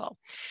example.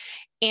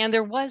 And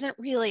there wasn't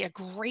really a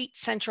great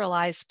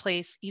centralized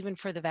place, even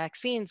for the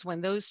vaccines,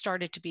 when those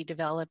started to be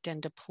developed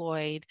and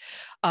deployed.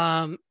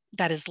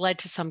 That has led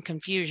to some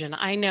confusion.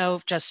 I know,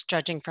 just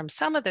judging from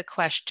some of the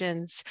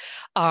questions,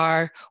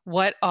 are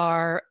what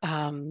are,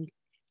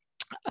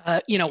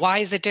 why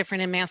is it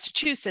different in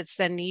Massachusetts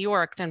than New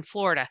York, than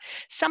Florida?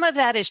 Some of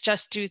that is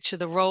just due to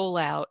the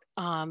rollout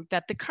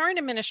that the current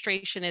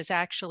administration is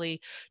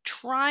actually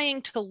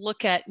trying to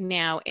look at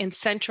now and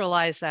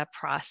centralize that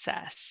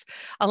process.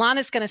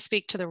 Alana's going to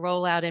speak to the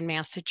rollout in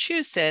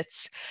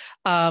Massachusetts,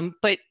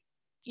 but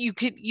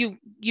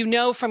you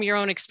know from your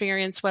own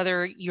experience,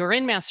 whether you're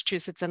in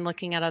Massachusetts and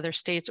looking at other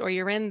states or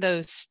you're in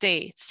those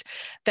states,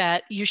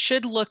 that you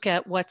should look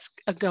at what's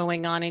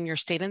going on in your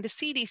state. And the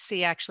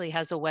CDC actually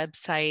has a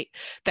website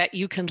that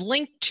you can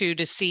link to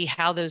see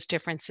how those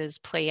differences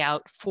play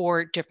out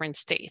for different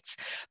states.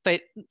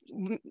 But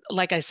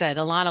like I said,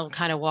 Alana will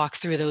kind of walk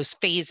through those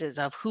phases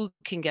of who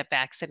can get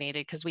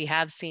vaccinated, because we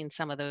have seen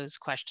some of those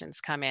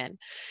questions come in.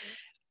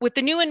 With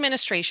the new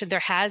administration, there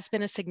has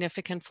been a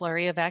significant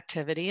flurry of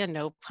activity, and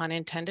no pun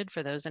intended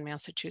for those in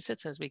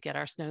Massachusetts as we get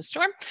our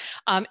snowstorm.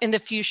 In the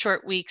few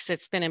short weeks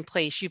it's been in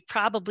place, you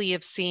probably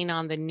have seen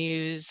on the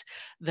news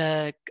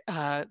the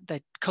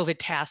COVID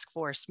task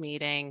force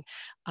meeting,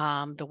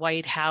 the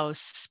White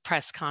House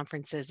press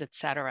conferences, et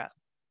cetera.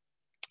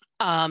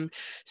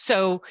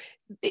 So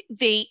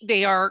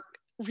they are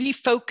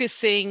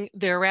refocusing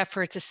their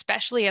efforts,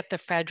 especially at the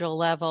federal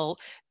level,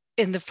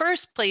 in the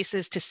first place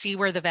is to see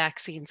where the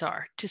vaccines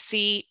are, to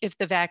see if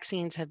the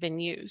vaccines have been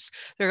used.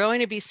 They're going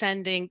to be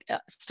sending,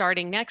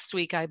 starting next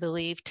week, I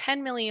believe,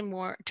 10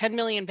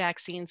 million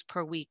vaccines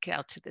per week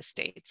out to the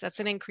states. That's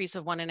an increase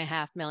of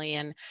 1.5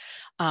 million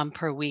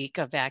per week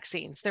of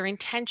vaccines. Their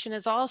intention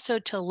is also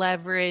to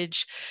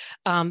leverage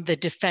the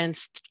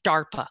defense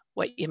DARPA,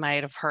 what you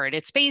might have heard.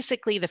 It's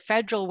basically the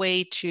federal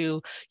way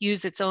to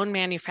use its own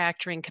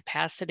manufacturing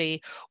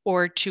capacity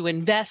or to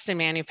invest in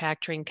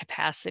manufacturing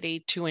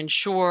capacity to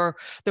ensure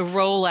the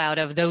rollout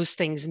of those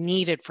things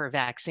needed for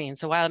vaccines.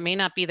 So while it may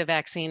not be the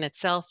vaccine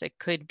itself, it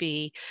could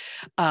be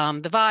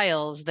the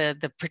vials,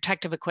 the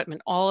protective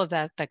equipment, all of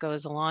that that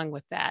goes along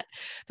with that.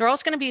 They're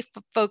also going to be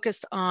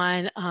focused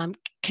on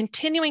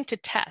continuing to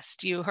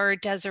test. You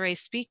heard Desiree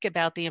speak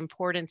about the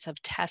importance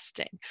of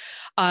testing.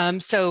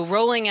 So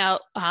rolling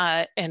out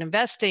and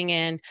investing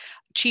in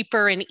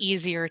cheaper and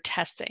easier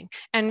testing,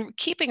 and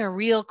keeping a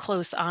real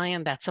close eye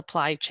on that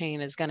supply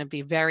chain is going to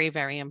be very,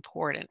 very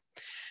important.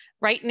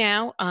 Right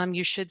now,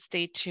 you should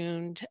stay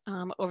tuned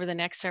over the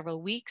next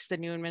several weeks. The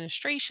new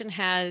administration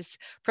has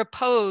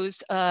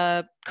proposed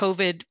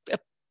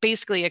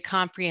basically a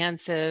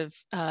comprehensive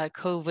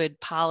COVID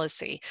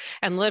policy.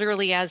 And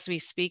literally as we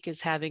speak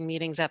is having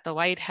meetings at the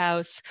White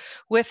House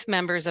with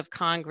members of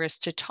Congress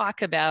to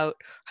talk about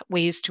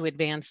ways to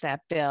advance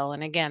that bill.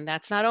 And again,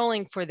 that's not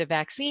only for the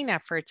vaccine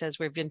efforts, as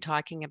we've been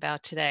talking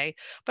about today,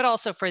 but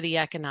also for the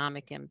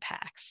economic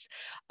impacts.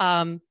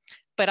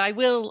 But I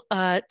will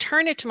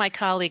turn it to my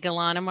colleague,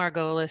 Alana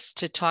Margolis,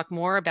 to talk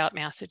more about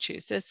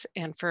Massachusetts.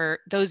 And for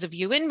those of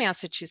you in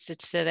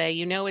Massachusetts today,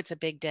 you know it's a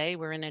big day.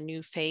 We're in a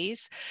new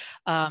phase.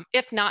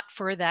 If not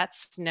for that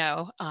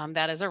snow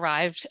that has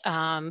arrived,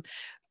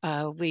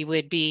 we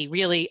would be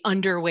really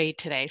underway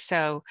today.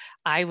 So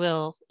I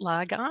will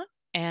log on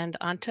and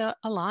onto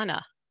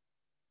Alana.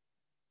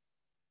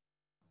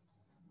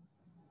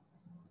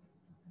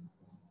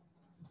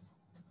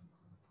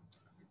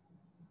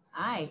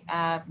 Hi,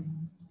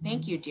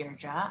 thank you,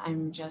 Deirdre.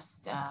 I'm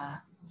just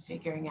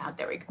figuring out,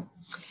 there we go.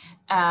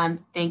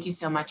 Thank you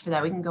so much for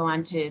that. We can go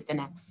on to the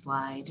next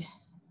slide.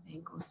 I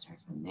think we'll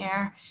start from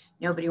there.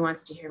 Nobody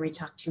wants to hear me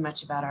talk too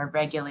much about our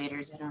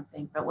regulators, I don't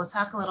think, but we'll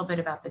talk a little bit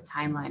about the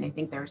timeline. I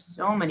think there are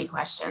so many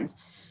questions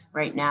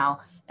right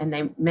now,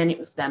 and many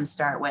of them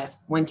start with,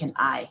 when can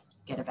I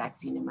get a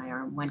vaccine in my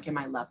arm? When can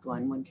my loved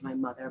one, when can my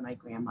mother, my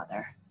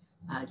grandmother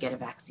get a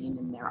vaccine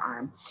in their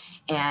arm?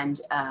 And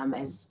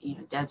as you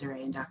know,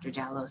 Desiree and Dr.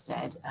 Jallo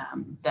said,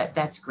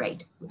 that's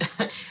great.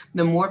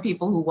 The more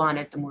people who want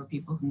it, the more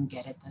people who can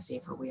get it, the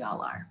safer we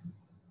all are.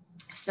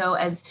 So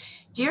as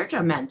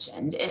Deirdre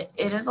mentioned, it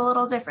is a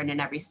little different in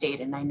every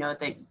state. And I know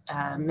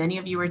that many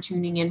of you are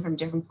tuning in from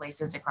different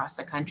places across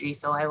the country.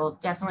 So I will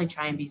definitely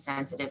try and be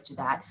sensitive to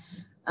that.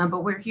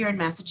 But we're here in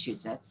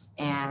Massachusetts,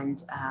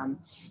 and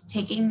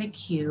taking the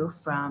cue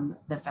from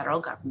the federal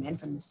government,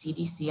 from the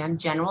CDC on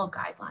general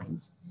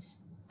guidelines,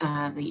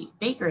 the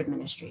Baker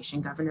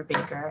administration, Governor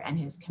Baker and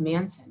his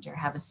command center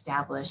have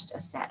established a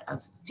set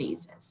of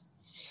phases.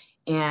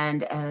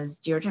 And as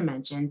Deirdre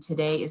mentioned,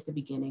 today is the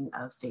beginning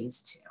of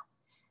phase 2.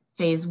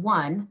 Phase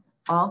 1,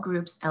 all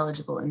groups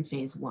eligible in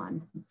phase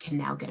 1 can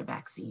now get a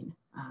vaccine.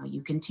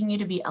 You continue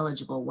to be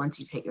eligible once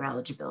you've hit your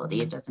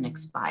eligibility. It doesn't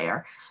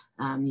expire.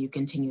 You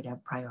continue to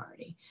have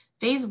priority.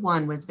 Phase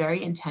 1 was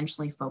very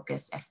intentionally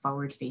focused at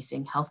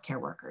forward-facing healthcare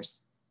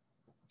workers.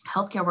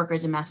 Healthcare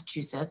workers in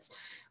Massachusetts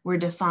were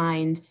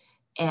defined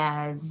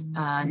as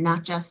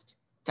not just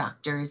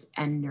doctors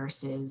and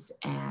nurses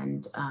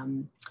and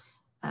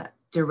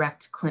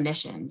direct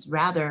clinicians.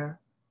 Rather,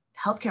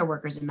 healthcare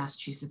workers in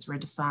Massachusetts were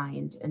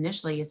defined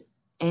initially as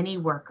any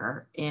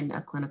worker in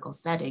a clinical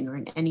setting or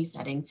in any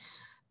setting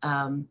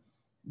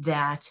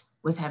that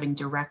was having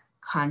direct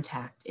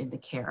contact in the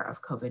care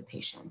of COVID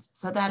patients.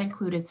 So that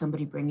included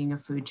somebody bringing a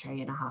food tray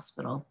in a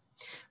hospital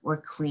or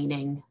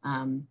cleaning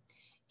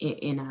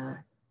in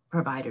a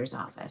provider's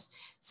office.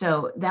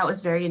 So that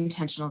was very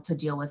intentional to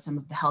deal with some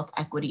of the health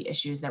equity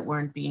issues that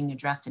weren't being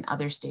addressed in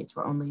other states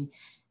where only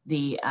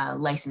the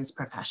licensed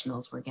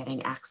professionals were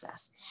getting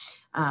access.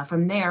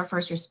 From there,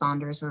 first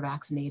responders were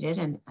vaccinated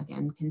and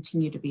again,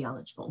 continue to be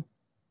eligible.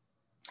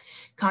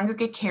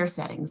 Congregate care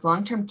settings,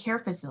 long-term care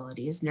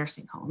facilities,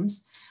 nursing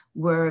homes,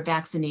 were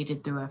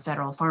vaccinated through a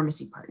federal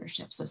pharmacy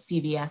partnership. So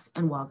CVS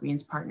and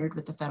Walgreens partnered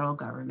with the federal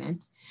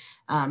government,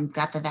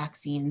 got the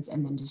vaccines,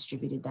 and then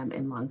distributed them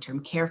in long-term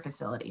care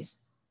facilities.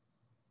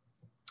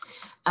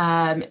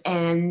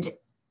 And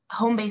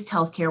home-based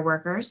healthcare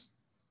workers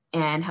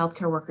and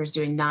healthcare workers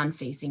doing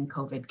non-facing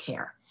COVID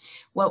care.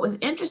 What was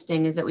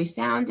interesting is that we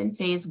found in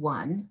phase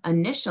 1,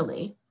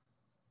 initially,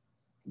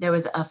 there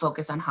was a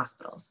focus on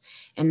hospitals,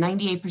 and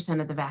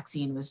 98% of the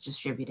vaccine was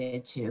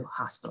distributed to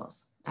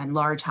hospitals and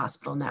large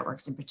hospital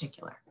networks in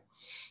particular.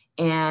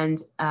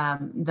 And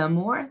the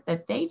more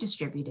that they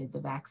distributed the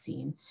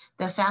vaccine,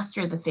 the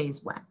faster the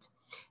phase went.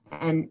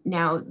 And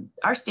now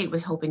our state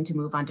was hoping to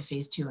move on to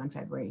phase 2 on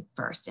February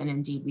 1st, and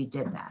indeed we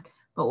did that.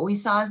 But what we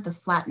saw is the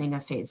flattening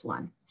of phase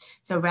 1.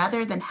 So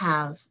rather than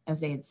have, as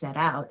they had set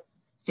out,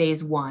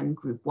 phase 1,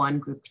 group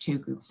 2,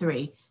 group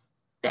 3,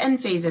 the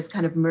end phases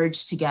kind of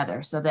merged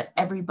together so that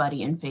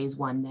everybody in phase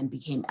 1 then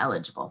became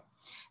eligible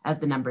as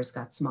the numbers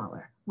got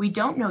smaller. We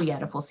don't know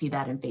yet if we'll see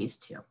that in phase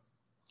 2.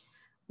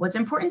 What's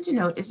important to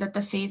note is that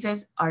the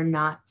phases are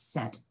not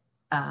set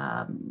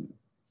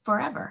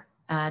forever.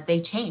 They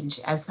change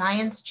as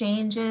science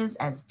changes,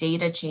 as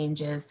data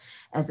changes,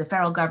 as the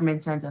federal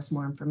government sends us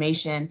more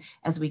information,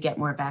 as we get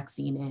more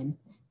vaccine in,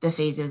 the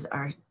phases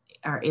are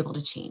able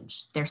to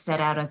change. They're set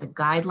out as a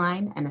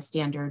guideline and a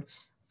standard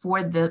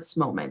for this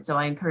moment. So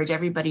I encourage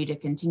everybody to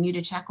continue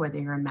to check whether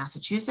you're in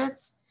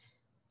Massachusetts,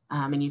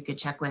 and you could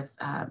check with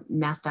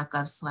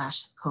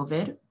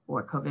mass.gov/COVID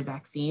or COVID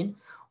vaccine,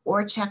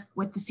 or check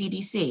with the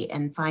CDC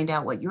and find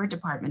out what your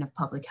Department of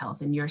Public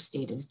Health in your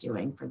state is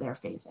doing for their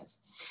phases.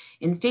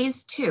 In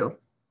phase 2,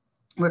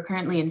 we're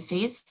currently in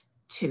phase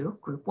 2,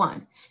 group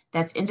 1.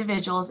 That's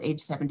individuals age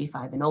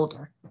 75 and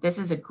older. This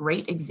is a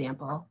great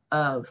example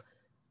of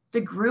the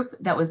group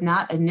that was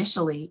not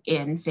initially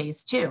in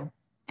phase 2.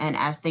 And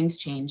as things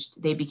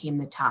changed, they became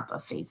the top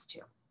of phase 2.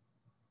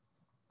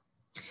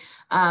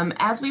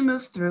 As we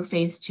move through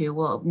phase 2,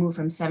 we'll move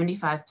from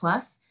 75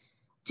 plus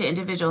to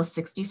individuals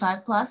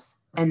 65 plus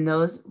and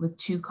those with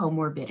 2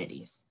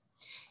 comorbidities.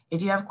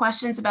 If you have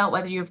questions about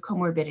whether you have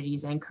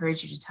comorbidities, I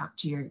encourage you to talk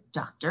to your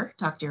doctor,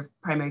 talk to your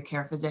primary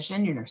care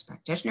physician, your nurse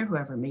practitioner,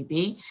 whoever it may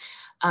be.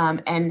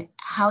 And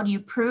how do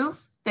you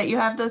prove that you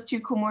have those 2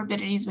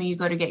 comorbidities when you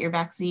go to get your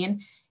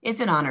vaccine?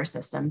 It's an honor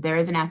system. There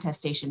is an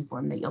attestation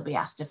form that you'll be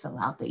asked to fill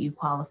out that you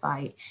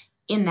qualify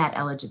in that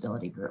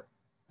eligibility group.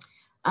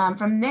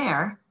 From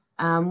there,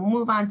 we'll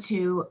move on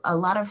to a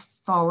lot of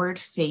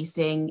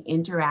forward-facing,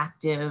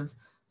 interactive,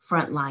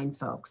 frontline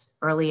folks,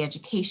 early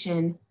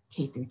education,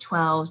 K through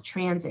 12,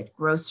 transit,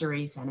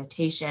 grocery,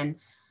 sanitation,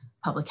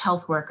 public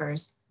health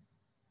workers.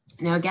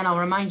 Now, again, I'll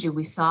remind you,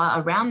 we saw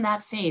around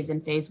that phase in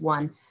phase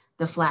 1,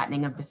 the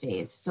flattening of the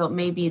phase. So it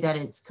may be that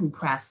it's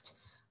compressed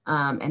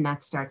and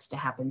that starts to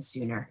happen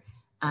sooner.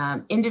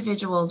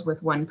 Individuals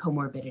with 1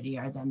 comorbidity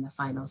are then the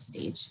final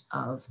stage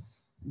of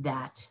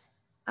that,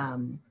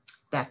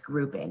 that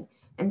grouping.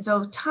 And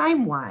so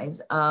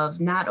time-wise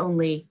of not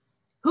only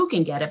who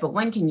can get it, but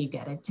when can you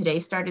get it? Today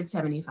started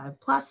 75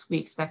 plus. We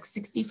expect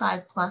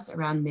 65 plus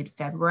around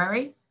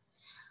mid-February.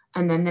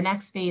 And then the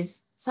next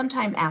phase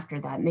sometime after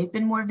that. And they've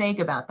been more vague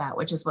about that,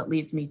 which is what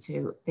leads me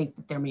to think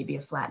that there may be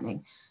a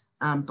flattening,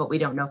 but we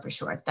don't know for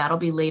sure. That'll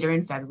be later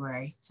in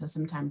February. So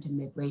sometime to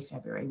mid-late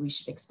February, we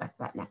should expect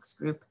that next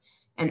group,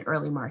 and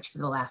early March for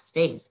the last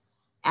phase.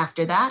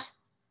 After that,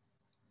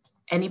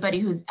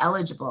 anybody who's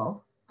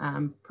eligible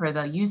per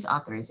the use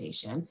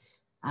authorization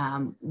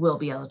will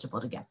be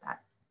eligible to get that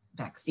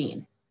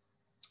vaccine.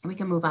 We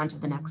can move on to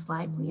the next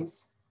slide,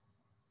 please.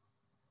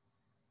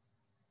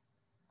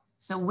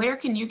 So where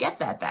can you get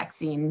that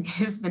vaccine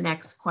is the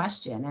next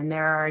question. And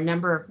there are a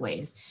number of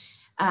ways.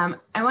 I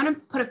want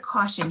to put a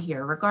caution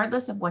here,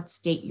 regardless of what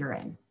state you're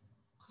in.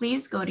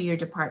 Please go to your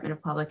Department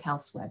of Public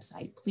Health's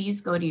website. Please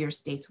go to your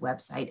state's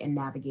website and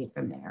navigate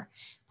from there.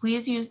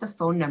 Please use the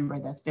phone number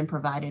that's been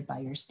provided by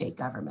your state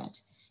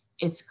government.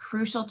 It's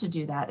crucial to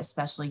do that,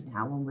 especially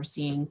now when we're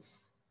seeing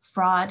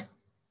fraud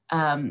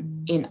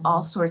in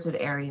all sorts of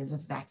areas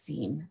of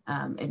vaccine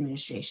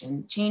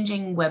administration,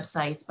 changing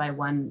websites by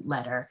 1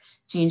 letter,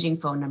 changing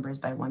phone numbers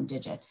by 1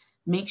 digit.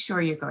 Make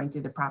sure you're going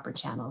through the proper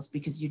channels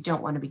because you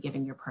don't want to be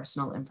giving your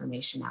personal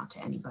information out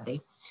to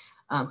anybody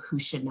who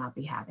should not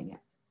be having it.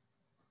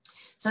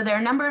 So there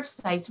are a number of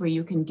sites where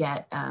you can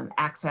get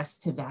access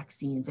to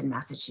vaccines in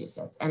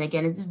Massachusetts. And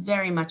again, it's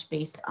very much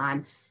based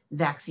on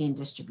vaccine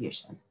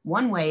distribution.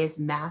 One way is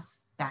mass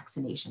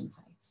vaccination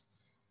sites.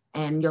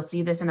 And you'll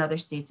see this in other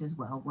states as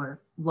well, where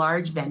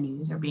large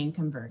venues are being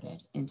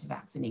converted into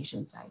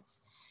vaccination sites.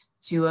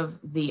 2 of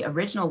the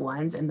original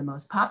ones and the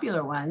most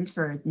popular ones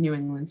for New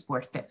England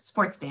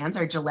sports fans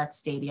are Gillette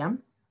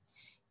Stadium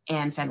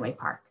and Fenway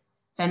Park.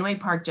 Fenway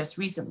Park just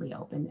recently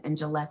opened, and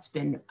Gillette's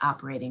been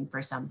operating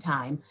for some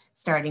time,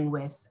 starting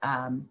with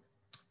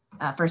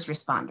first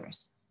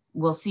responders.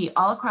 We'll see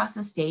all across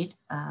the state,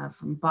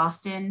 from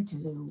Boston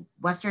to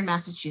Western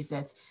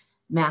Massachusetts,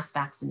 mass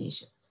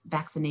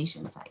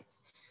vaccination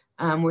sites.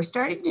 We're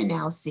starting to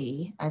now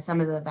see as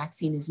some of the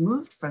vaccine is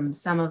moved from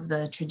some of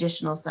the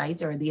traditional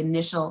sites or the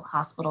initial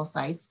hospital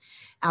sites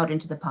out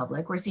into the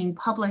public. We're seeing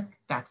public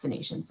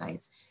vaccination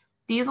sites.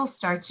 These will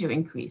start to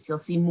increase. You'll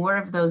see more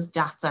of those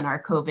dots on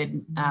our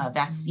COVID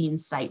vaccine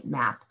site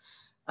map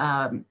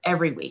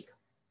every week.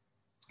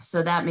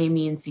 So that may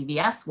mean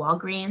CVS,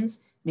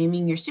 Walgreens, may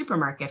mean your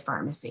supermarket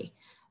pharmacy.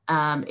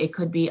 It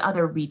could be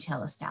other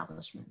retail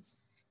establishments.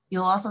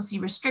 You'll also see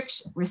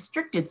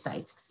restricted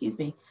sites, excuse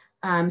me.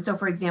 So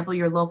for example,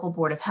 your local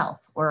board of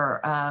health or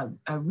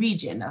a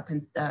region,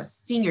 a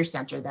senior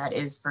center that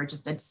is for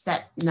just a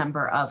set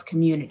number of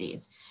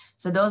communities.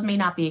 So those may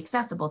not be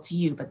accessible to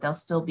you, but they'll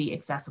still be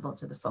accessible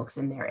to the folks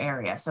in their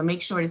area. So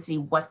make sure to see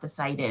what the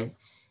site is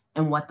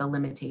and what the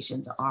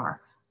limitations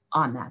are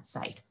on that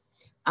site.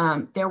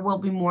 There will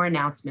be more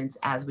announcements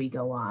as we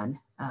go on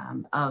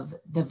of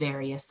the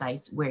various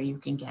sites where you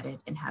can get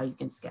it and how you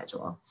can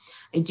schedule.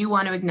 I do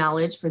want to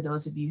acknowledge for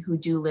those of you who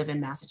do live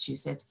in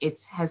Massachusetts, it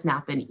has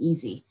not been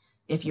easy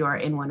if you are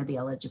in one of the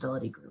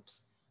eligibility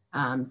groups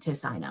to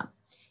sign up.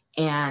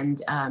 And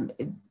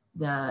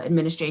the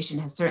administration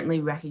has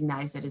certainly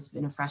recognized that it's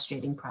been a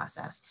frustrating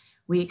process.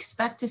 We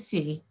expect to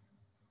see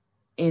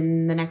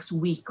in the next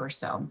week or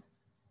so,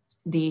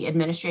 the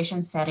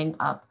administration setting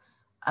up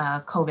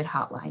a COVID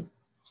hotline,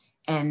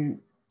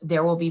 and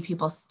there will be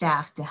people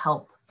staffed to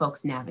help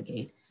folks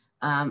navigate.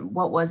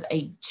 What was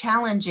a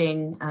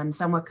challenging,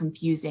 somewhat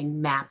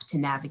confusing map to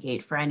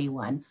navigate for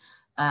anyone,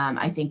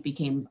 I think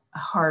became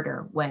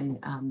harder when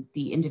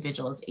the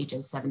individuals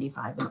ages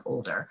 75 and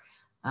older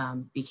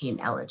became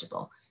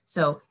eligible.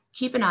 So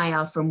keep an eye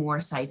out for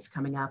more sites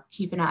coming up.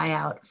 Keep an eye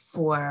out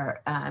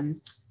for,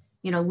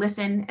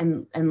 listen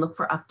and look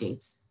for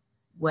updates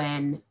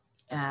when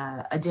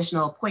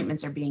additional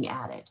appointments are being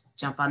added.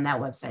 Jump on that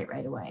website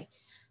right away.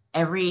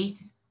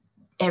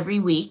 Every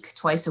week,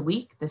 twice a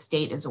week, the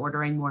state is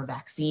ordering more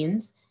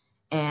vaccines,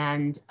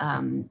 and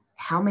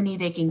how many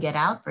they can get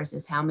out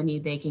versus how many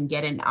they can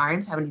get in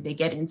arms, how many they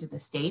get into the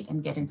state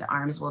and get into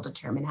arms will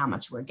determine how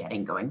much we're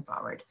getting going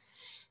forward.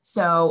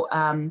 So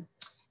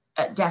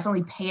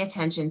definitely pay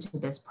attention to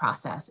this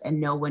process and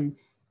know when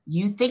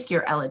you think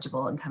you're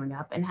eligible and coming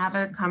up, and have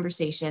a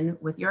conversation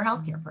with your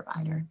healthcare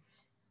provider.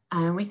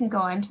 We can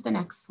go on to the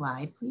next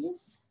slide,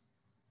 please.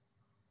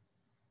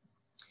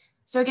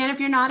 So again, if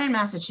you're not in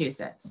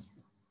Massachusetts,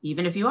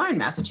 even if you are in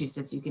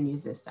Massachusetts, you can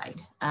use this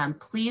site.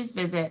 Please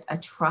visit a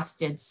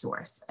trusted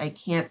source. I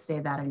can't say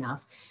that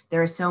enough.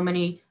 There are so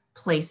many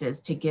places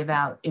to give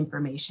out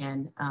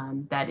information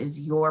that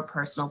is your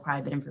personal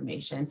private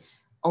information.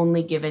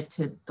 Only give it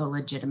to the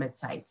legitimate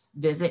sites.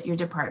 Visit your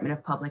Department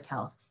of Public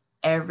Health.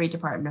 Every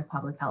Department of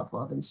Public Health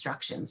will have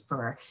instructions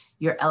for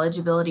your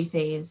eligibility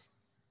phase,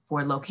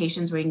 for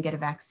locations where you can get a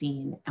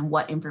vaccine, and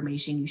what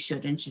information you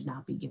should and should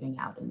not be giving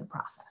out in the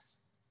process.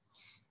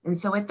 And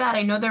so with that,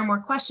 I know there are more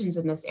questions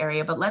in this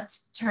area, but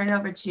let's turn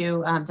over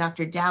to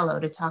Dr.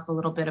 Dallow to talk a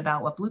little bit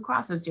about what Blue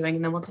Cross is doing,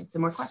 and then we'll take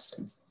some more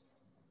questions.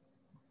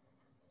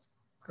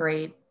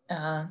 Great.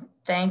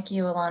 Thank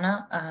you,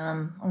 Alana.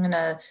 I'm going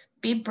to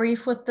be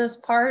brief with this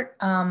part,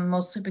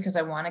 mostly because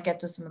I want to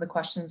get to some of the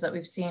questions that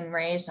we've seen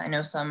raised. I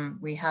know some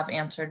we have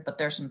answered, but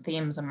there's some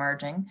themes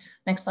emerging.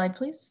 Next slide,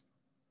 please.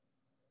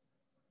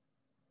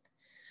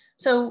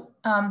 So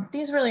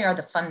these really are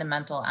the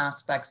fundamental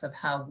aspects of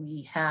how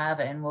we have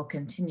and will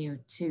continue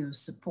to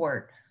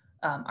support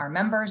our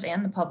members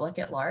and the public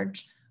at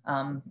large.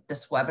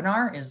 This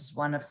webinar is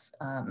one of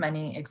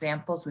many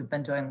examples. We've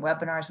been doing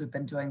webinars, we've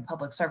been doing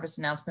public service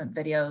announcement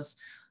videos,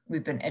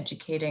 we've been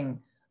educating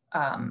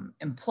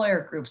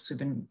employer groups, we've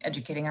been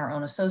educating our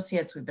own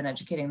associates, we've been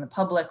educating the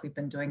public, we've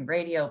been doing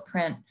radio,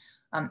 print,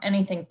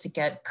 anything to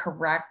get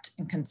correct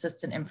and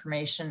consistent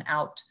information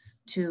out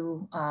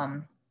to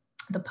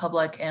the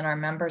public and our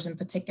members in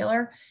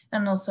particular,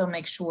 and also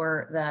make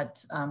sure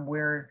that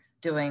we're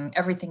doing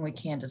everything we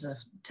can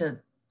to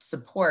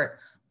support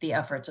the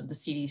efforts of the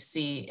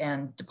CDC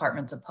and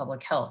departments of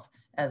public health,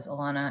 as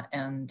Alana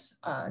and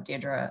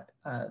Deirdre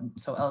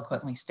so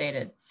eloquently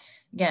stated.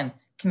 Again,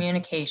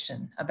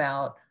 communication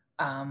about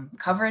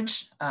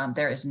coverage.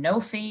 There is no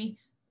fee,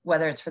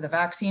 whether it's for the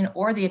vaccine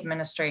or the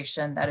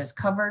administration, that is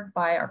covered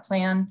by our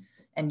plan,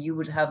 and you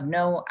would have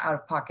no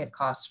out-of-pocket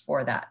costs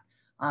for that.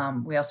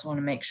 We also want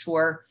to make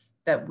sure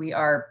that we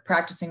are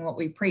practicing what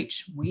we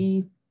preach.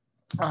 We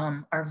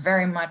are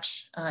very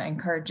much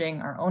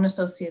encouraging our own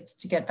associates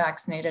to get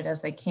vaccinated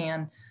as they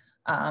can.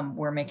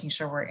 We're making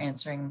sure we're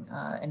answering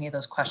any of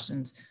those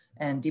questions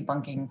and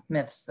debunking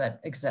myths that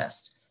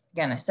exist.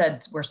 Again, I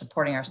said we're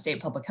supporting our state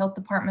public health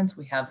departments.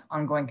 We have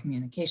ongoing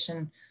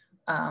communication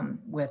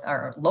with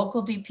our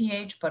local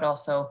DPH, but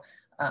also,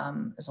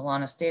 as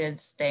Alana stated,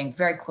 staying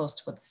very close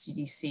to what the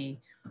CDC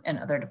and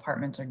other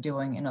departments are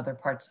doing in other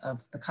parts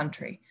of the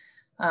country.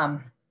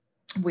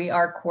 We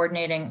are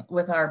coordinating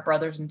with our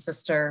brothers and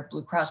sister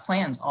Blue Cross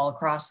plans all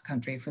across the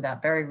country for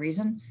that very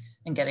reason,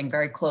 and getting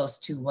very close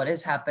to what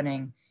is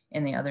happening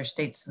in the other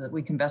states so that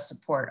we can best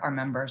support our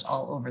members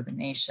all over the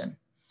nation.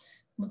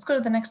 Let's go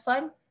to the next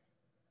slide.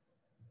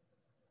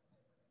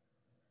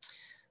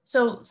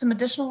 So some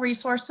additional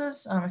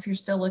resources, if you're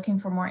still looking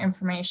for more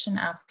information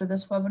after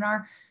this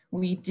webinar,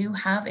 we do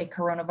have a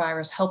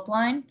coronavirus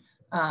helpline,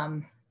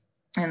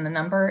 and the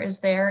number is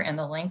there and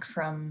the link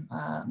from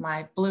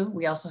my blue.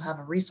 We also have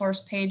a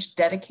resource page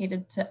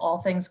dedicated to all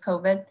things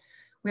COVID.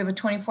 We have a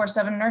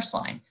 24/7 nurse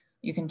line.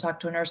 You can talk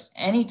to a nurse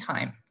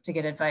anytime to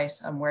get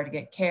advice on where to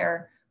get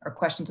care or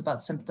questions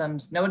about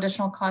symptoms. No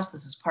additional cost.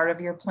 This is part of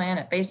your plan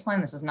at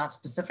baseline. This is not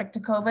specific to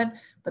COVID,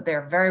 but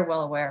they're very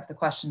well aware of the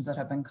questions that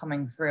have been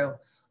coming through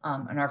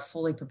and are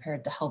fully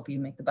prepared to help you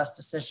make the best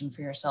decision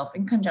for yourself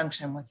in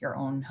conjunction with your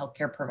own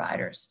healthcare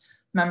providers.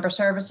 Member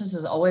services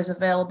is always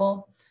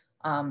available.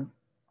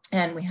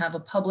 And we have a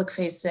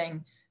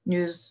public-facing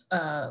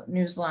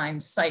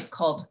newsline site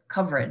called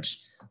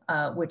Coverage,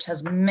 which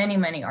has many,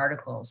 many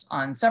articles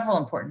on several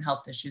important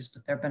health issues,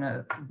 but there have been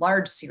a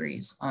large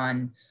series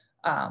on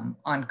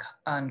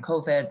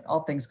COVID,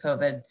 all things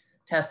COVID,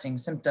 testing,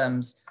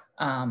 symptoms,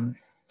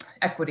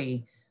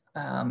 equity,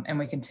 and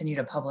we continue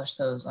to publish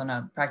those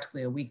on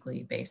practically a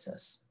weekly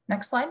basis.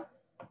 Next slide.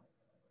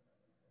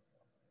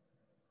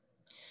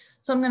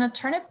 So I'm going to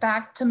turn it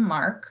back to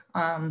Mark,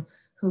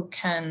 who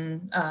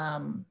can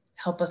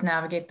help us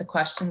navigate the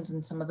questions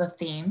and some of the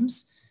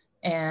themes.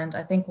 And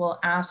I think we'll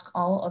ask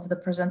all of the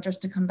presenters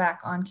to come back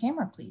on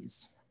camera,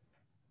 please.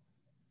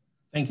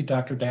 Thank you,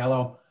 Dr.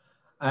 Dallow.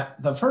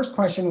 The first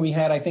question we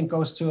had, I think,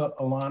 goes to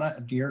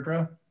Alana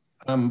Deirdre.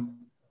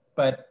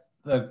 But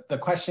the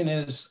question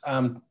is,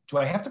 do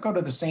I have to go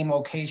to the same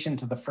location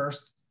to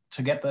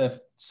get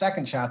the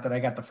second shot that I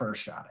got the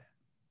first shot at?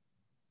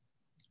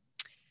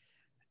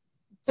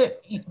 So,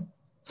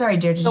 sorry,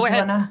 Deirdre, go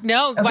ahead.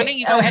 No, okay. Why don't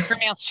you go ahead for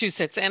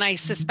Massachusetts? And I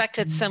suspect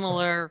it's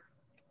similar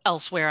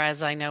elsewhere,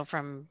 as I know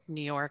from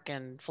New York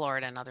and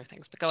Florida and other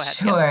things, but go ahead.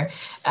 Sure.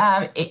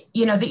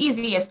 You know, the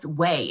easiest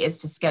way is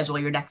to schedule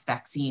your next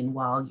vaccine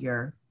while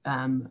you're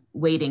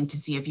waiting to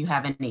see if you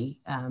have any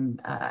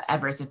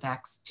adverse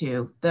effects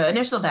to the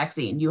initial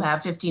vaccine. You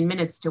have 15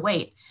 minutes to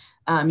wait.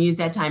 Use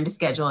that time to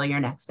schedule your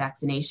next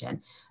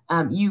vaccination.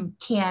 You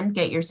can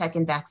get your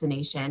second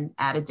vaccination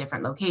at a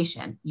different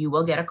location. You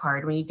will get a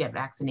card when you get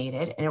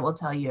vaccinated, and it will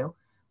tell you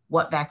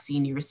what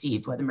vaccine you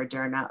received, whether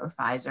Moderna or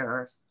Pfizer,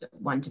 or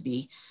one to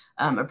be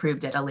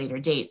approved at a later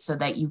date, so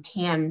that you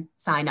can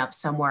sign up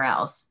somewhere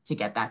else to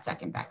get that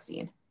second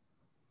vaccine.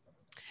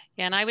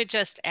 And I would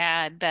just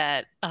add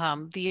that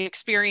the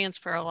experience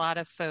for a lot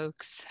of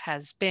folks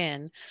has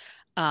been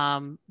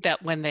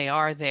that when they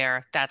are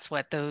there, that's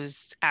what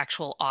those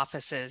actual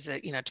offices,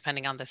 you know,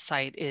 depending on the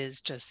site, is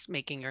just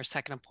making your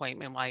second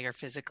appointment while you're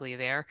physically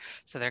there.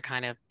 So they're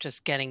kind of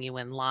just getting you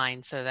in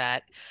line so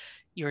that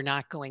you're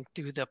not going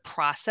through the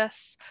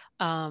process,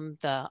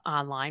 the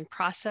online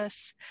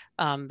process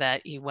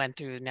that you went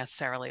through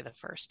necessarily the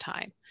first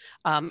time.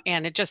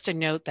 And just a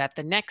note that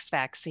the next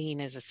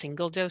vaccine is a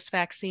single dose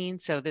vaccine.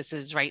 So this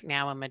is right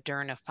now a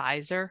Moderna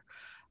Pfizer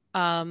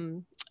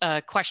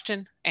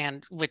question,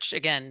 and which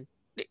again,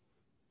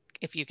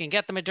 if you can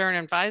get the Moderna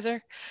and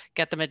Pfizer,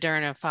 get the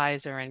Moderna and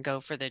Pfizer and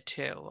go for the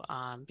two,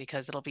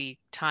 because it'll be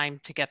time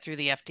to get through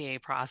the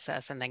FDA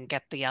process and then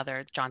get the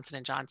other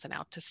Johnson & Johnson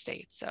out to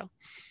states. So.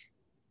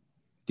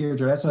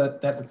 Deirdre,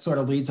 that sort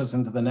of leads us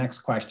into the next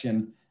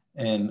question.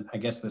 And I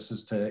guess this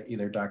is to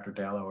either Dr.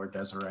 Dallow or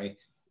Desiree.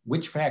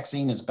 Which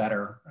vaccine is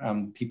better?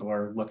 People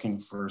are looking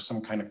for some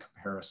kind of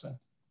comparison.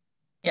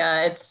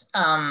 Yeah, it's,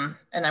 and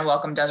I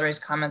welcome Desiree's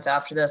comments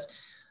after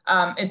this.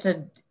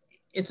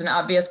 It's an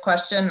obvious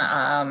question.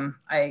 I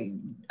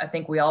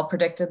think we all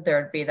predicted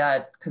there'd be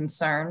that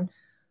concern.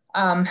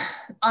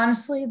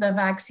 Honestly, the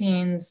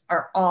vaccines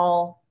are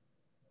all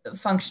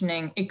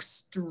functioning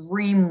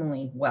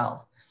extremely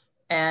well.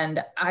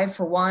 And I,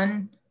 for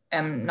one,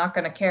 am not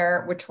going to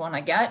care which one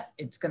I get.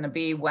 It's going to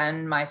be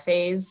when my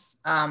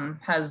phase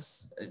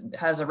has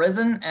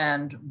arisen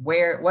and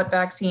what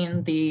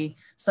vaccine the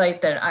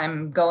site that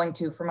I'm going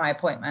to for my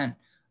appointment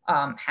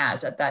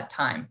has at that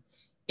time.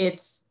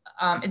 It's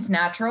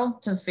natural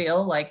to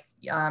feel like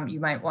you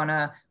might want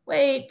to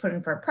wait, put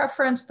in for a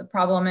preference. The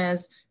problem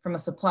is, from a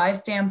supply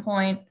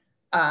standpoint,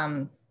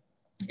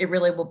 it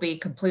really will be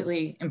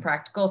completely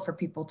impractical for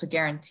people to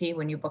guarantee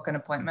when you book an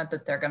appointment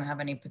that they're going to have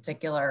any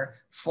particular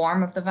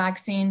form of the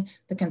vaccine,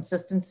 the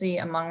consistency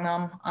among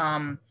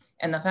them.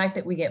 And the fact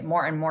that we get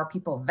more and more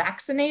people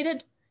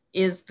vaccinated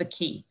is the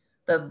key.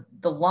 The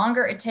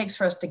longer it takes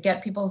for us to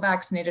get people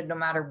vaccinated, no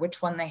matter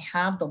which one they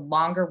have, the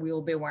longer we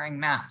will be wearing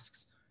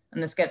masks.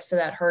 And this gets to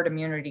that herd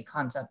immunity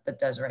concept that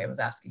Desiree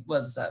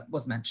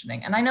was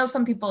mentioning. And I know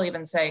some people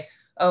even say,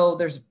 oh,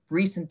 there's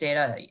recent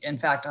data, in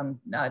fact, on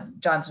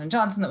Johnson &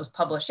 Johnson that was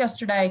published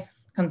yesterday,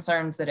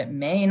 concerns that it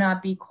may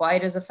not be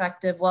quite as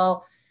effective.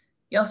 Well,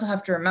 you also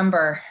have to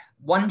remember,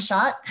 one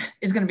shot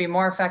is going to be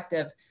more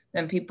effective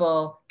than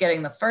people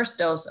getting the first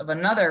dose of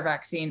another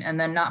vaccine and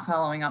then not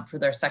following up for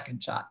their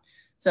second shot.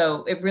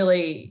 So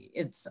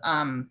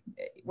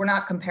we're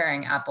not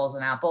comparing apples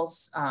and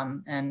apples.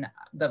 And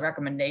the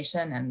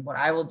recommendation and what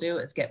I will do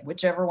is get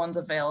whichever one's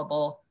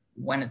available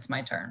when it's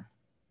my turn.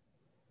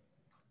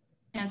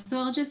 Yeah, so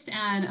I'll just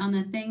add on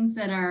the things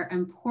that are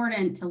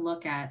important to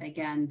look at.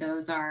 Again,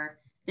 those are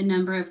the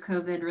number of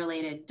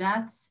COVID-related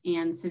deaths,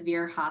 and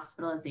severe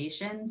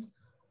hospitalizations,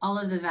 all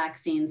of the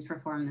vaccines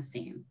perform the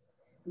same.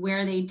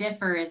 Where they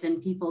differ is in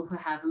people who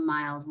have a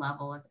mild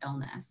level of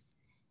illness.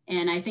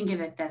 And I think of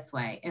it this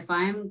way: if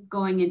I'm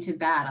going into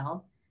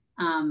battle,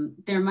 I'm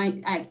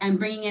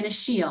bringing in a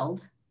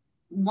shield.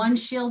 One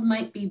shield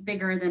might be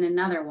bigger than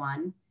another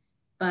one,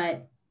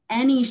 but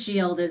any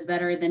shield is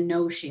better than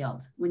no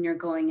shield when you're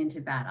going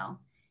into battle.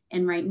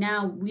 And right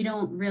now, we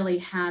don't really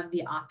have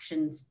the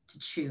options to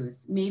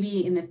choose.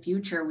 Maybe in the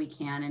future we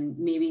can, and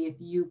maybe if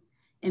you,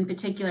 in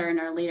particular in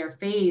our later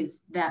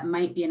phase, that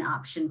might be an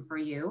option for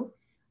you.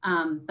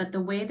 But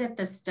the way that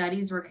the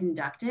studies were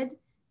conducted,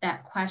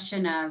 that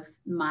question of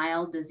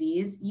mild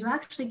disease, you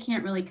actually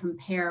can't really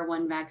compare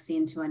one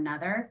vaccine to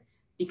another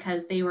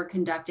because they were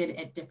conducted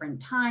at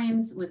different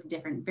times with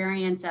different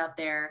variants out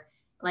there.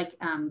 Like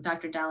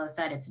Dr. Dallow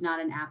said, it's not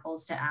an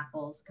apples to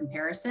apples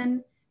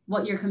comparison.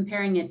 What you're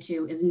comparing it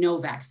to is no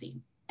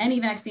vaccine. Any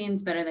vaccine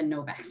is better than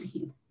no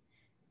vaccine.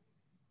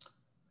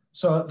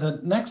 So the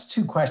next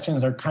two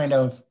questions are kind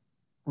of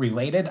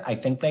related. I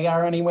think they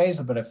are anyways,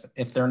 but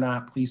if they're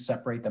not, please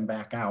separate them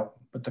back out.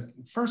 But the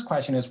first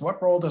question is,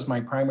 what role does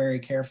my primary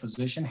care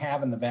physician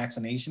have in the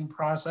vaccination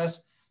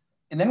process?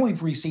 And then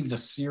we've received a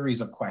series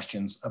of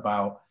questions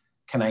about,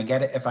 can I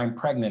get it if I'm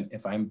pregnant,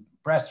 if I'm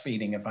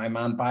breastfeeding, if I'm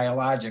on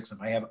biologics,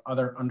 if I have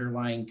other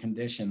underlying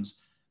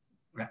conditions?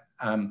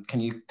 Can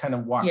you kind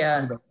of walk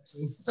through the?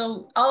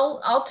 So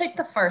I'll take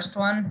the first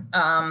one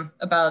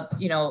about,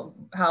 you know,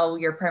 how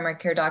your primary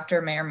care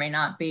doctor may or may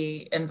not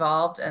be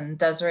involved. And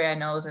Desiree, I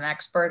know, is an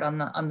expert on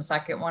the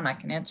second one. I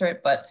can answer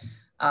it, but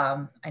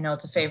I know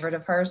it's a favorite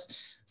of hers.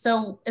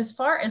 So as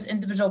far as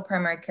individual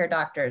primary care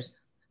doctors,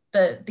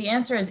 the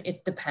answer is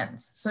it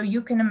depends. So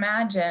you can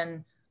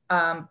imagine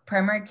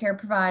primary care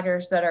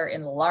providers that are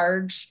in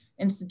large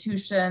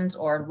institutions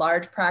or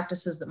large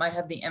practices that might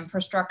have the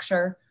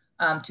infrastructure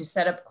to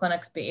set up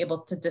clinics, be able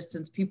to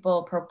distance people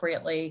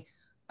appropriately,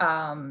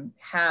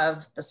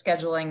 have the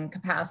scheduling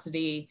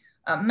capacity.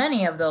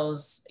 Many of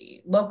those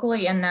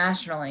locally and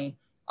nationally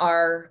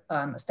are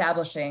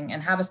establishing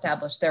and have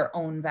established their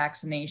own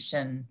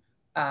vaccination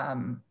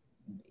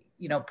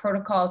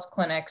protocols,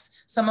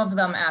 clinics. Some of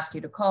them ask you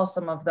to call,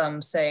 some of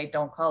them say,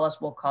 don't call us,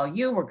 we'll call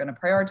you. We're gonna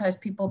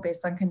prioritize people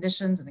based on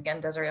conditions. And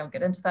again, Desiree, I'll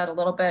get into that a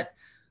little bit.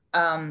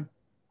 And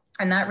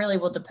that really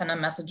will depend on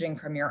messaging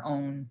from your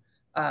own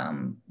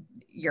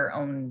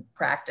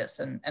practice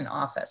and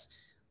office.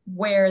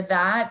 Where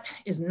that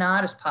is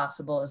not as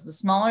possible is the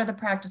smaller the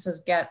practices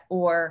get,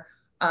 or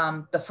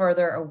the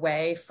further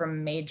away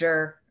from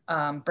major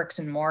bricks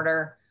and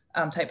mortar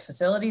type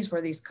facilities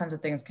where these kinds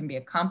of things can be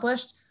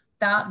accomplished.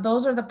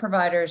 Those are the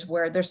providers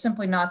where there's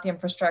simply not the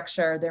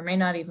infrastructure. There may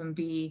not even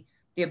be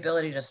the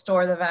ability to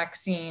store the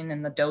vaccine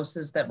and the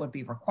doses that would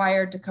be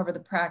required to cover the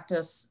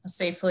practice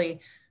safely.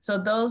 So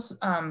those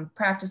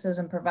practices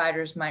and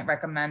providers might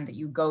recommend that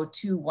you go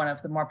to one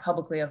of the more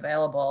publicly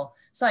available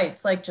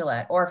sites like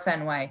Gillette or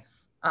Fenway.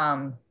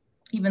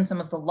 Even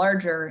some of the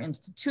larger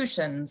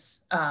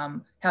institutions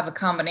have a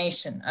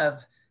combination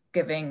of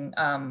giving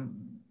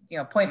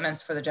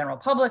appointments for the general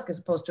public as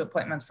opposed to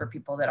appointments for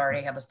people that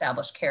already have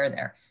established care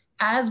there.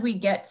 As we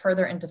get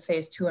further into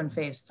phase 2 and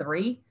phase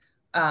 3,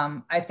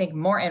 I think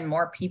more and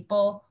more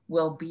people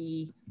will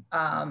be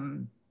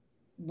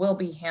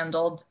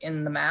handled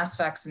in the mass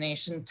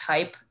vaccination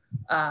type,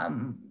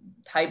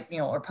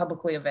 or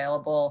publicly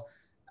available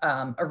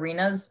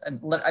arenas.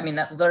 And I mean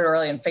that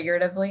literally and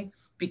figuratively,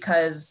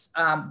 because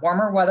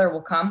warmer weather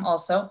will come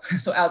also.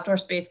 So outdoor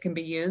space can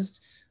be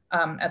used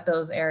at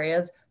those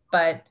areas,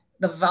 but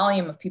the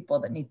volume of people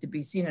that need to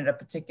be seen at a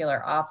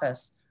particular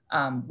office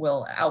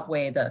will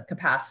outweigh the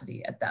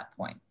capacity at that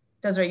point.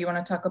 Desiree, you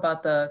want to talk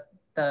about the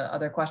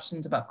other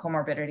questions about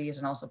comorbidities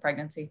and also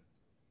pregnancy?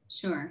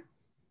 Sure.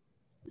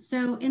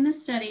 So in the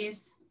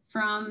studies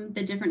from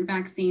the different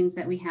vaccines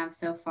that we have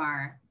so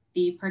far,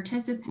 the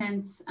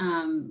participants,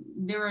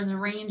 there was a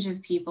range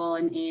of people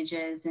and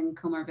ages and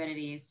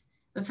comorbidities,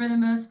 but for the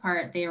most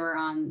part, they were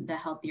on the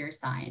healthier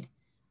side.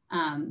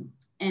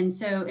 And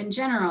so in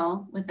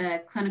general, with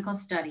a clinical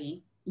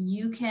study,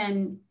 you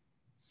can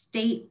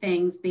state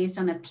things based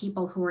on the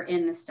people who are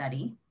in the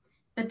study,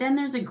 but then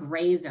there's a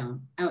gray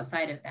zone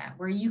outside of that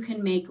where you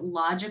can make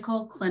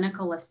logical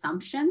clinical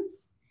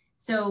assumptions.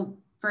 So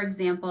for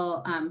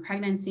example,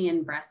 pregnancy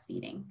and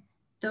breastfeeding,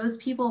 those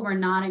people were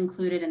not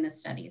included in the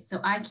study. So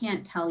I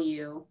can't tell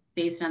you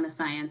based on the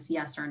science,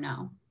 yes or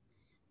no.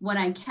 What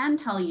I can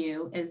tell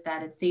you is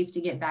that it's safe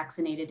to get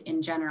vaccinated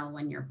in general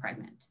when you're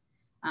pregnant.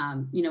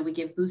 We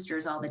give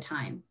boosters all the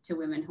time to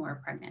women who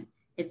are pregnant.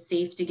 It's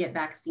safe to get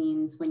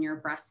vaccines when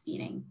you're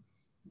breastfeeding.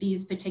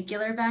 These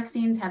particular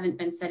vaccines haven't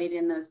been studied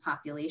in those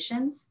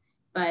populations,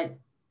 but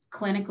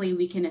clinically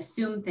we can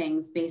assume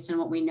things based on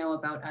what we know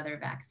about other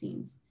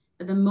vaccines.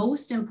 But the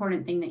most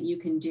important thing that you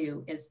can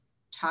do is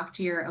talk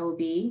to your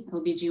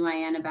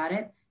OB/GYN about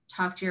it,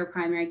 talk to your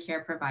primary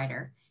care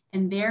provider,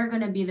 and they're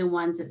going to be the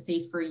ones that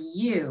say for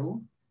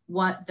you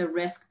what the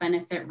risk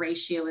benefit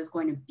ratio is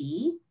going to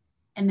be.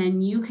 And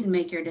then you can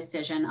make your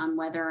decision on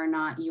whether or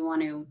not you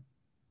want to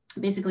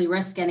basically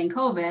risk getting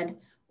COVID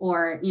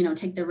or, you know,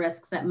 take the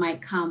risks that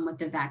might come with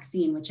the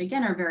vaccine, which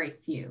again are very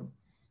few.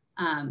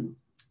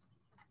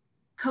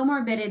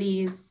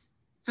 Comorbidities,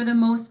 for the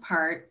most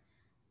part,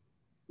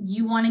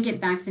 you want to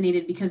get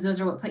vaccinated because those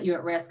are what put you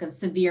at risk of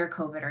severe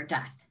COVID or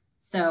death.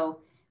 So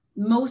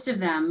most of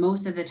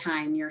the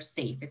time, you're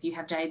safe. If you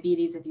have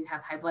diabetes, if you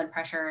have high blood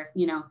pressure,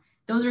 you know,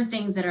 those are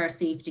things that are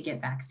safe to get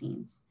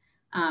vaccines.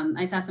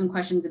 I saw some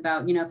questions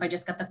about, you know, if I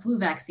just got the flu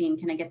vaccine,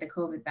 can I get the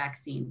COVID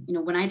vaccine? You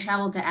know, when I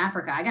traveled to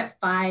Africa, I got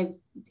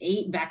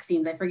 8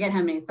 vaccines. I forget how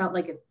many. It felt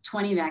like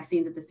 20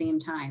 vaccines at the same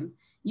time.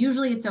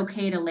 Usually it's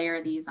okay to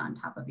layer these on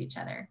top of each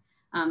other.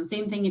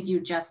 Same thing if you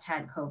just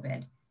had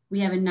COVID. We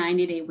have a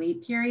 90-day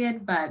wait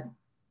period, but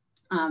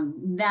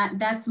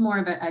that's more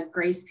of a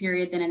grace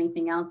period than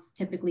anything else.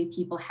 Typically,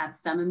 people have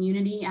some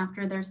immunity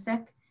after they're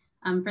sick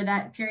for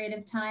that period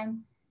of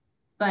time.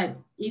 But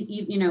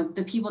you know,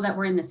 the people that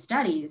were in the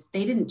studies,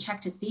 they didn't check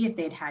to see if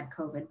they'd had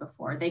COVID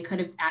before. They could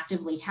have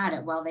actively had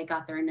it while they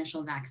got their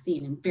initial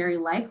vaccine, and very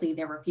likely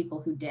there were people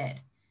who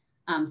did.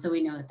 So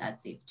we know that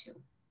that's safe too.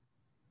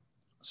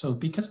 So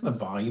because of the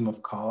volume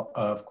of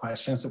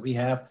questions that we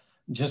have,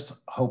 just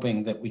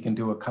hoping that we can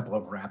do a couple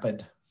of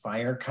rapid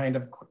fire kind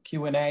of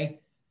Q&A.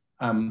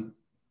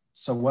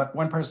 So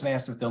one person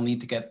asked if they'll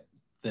need to get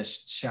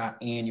this shot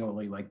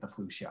annually like the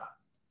flu shot.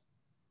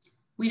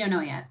 We don't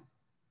know yet.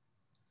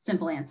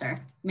 Simple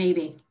answer,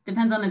 maybe.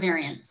 Depends on the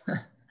variants.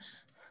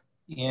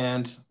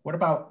 And what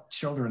about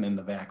children in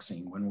the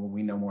vaccine? When will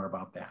we know more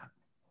about that?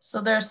 So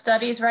there's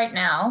studies right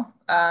now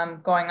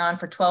going on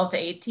for 12 to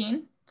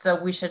 18. So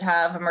we should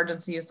have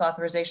emergency use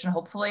authorization,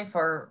 hopefully,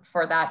 for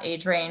that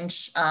age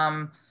range,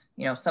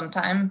 you know,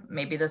 sometime,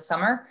 maybe this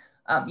summer.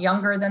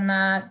 Younger than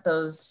that,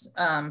 those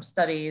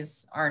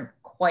studies aren't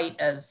quite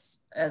as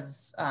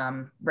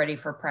ready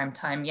for prime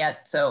time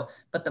yet. So,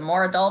 but the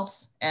more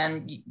adults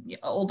and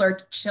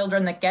older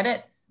children that get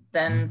it,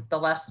 then the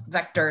less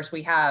vectors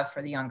we have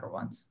for the younger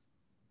ones.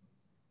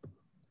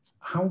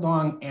 How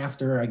long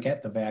after I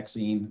get the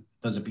vaccine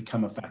does it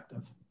become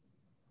effective?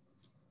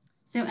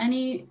 So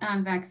any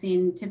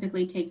vaccine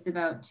typically takes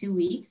about 2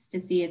 weeks to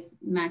see its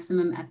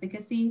maximum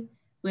efficacy.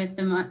 With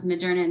the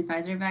Moderna and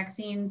Pfizer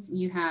vaccines,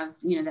 you have,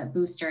 you know, that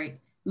booster.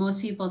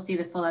 Most people see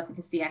the full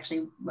efficacy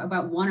actually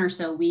about 1 or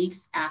so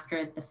weeks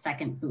after the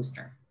second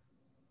booster.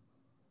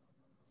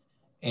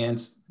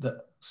 And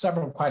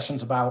several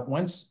questions about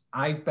once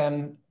I've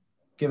been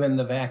given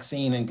the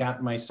vaccine and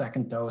gotten my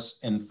second dose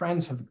and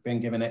friends have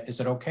been given it, is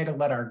it okay to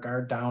let our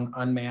guard down,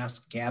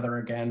 unmask, gather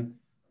again?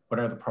 What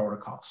are the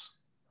protocols?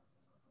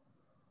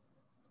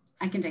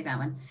 I can take that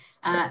one.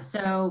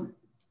 So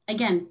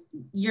again,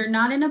 you're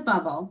not in a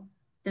bubble.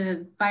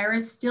 The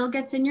virus still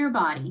gets in your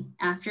body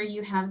after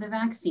you have the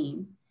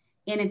vaccine,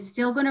 and it's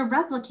still going to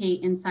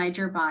replicate inside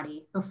your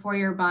body before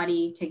your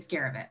body takes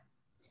care of it.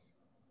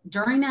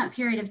 During that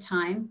period of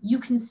time, you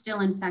can still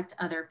infect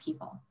other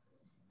people.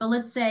 But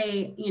let's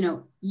say, you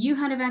know, you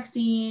had a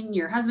vaccine,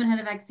 your husband had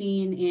a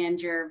vaccine, and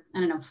your,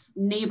 I don't know,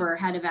 neighbor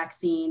had a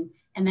vaccine,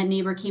 and that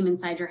neighbor came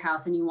inside your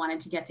house and you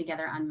wanted to get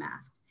together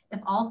unmasked. If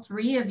all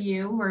 3 of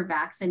you were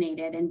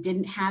vaccinated and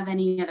didn't have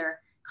any other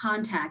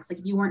contacts, like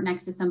if you weren't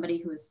next to somebody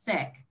who was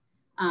sick,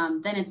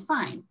 then it's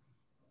fine.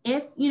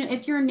 If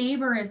your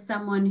neighbor is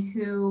someone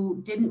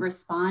who didn't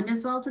respond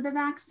as well to the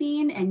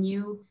vaccine and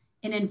you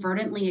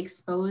inadvertently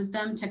exposed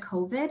them to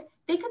COVID,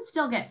 they could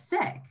still get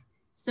sick.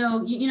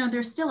 So, you know,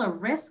 there's still a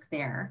risk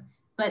there,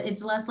 but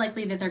it's less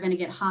likely that they're going to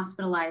get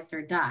hospitalized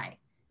or die.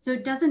 So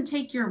it doesn't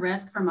take your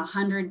risk from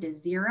 100 to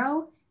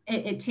 0.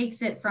 It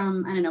takes it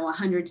from, I don't know,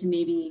 100 to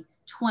maybe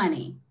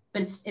 20,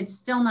 but it's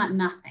still not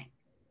nothing.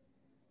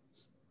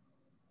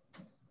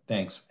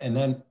 Thanks. And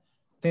then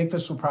I think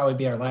this will probably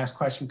be our last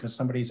question because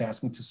somebody's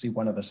asking to see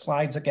one of the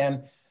slides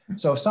again.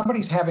 So if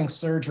somebody's having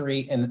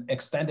surgery and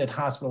extended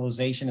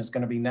hospitalization is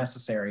going to be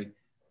necessary,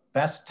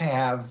 best to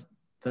have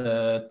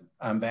the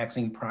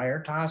vaccine prior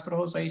to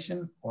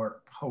hospitalization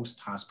or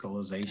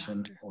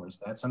post-hospitalization, or is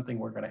that something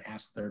we're going to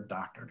ask their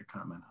doctor to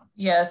comment on?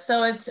 Yeah,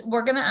 so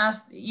we're going to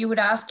ask, you would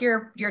ask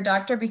your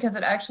doctor because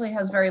it actually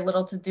has very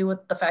little to do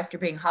with the fact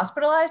you're being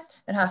hospitalized.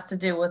 It has to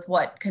do with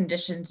what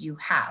conditions you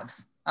have,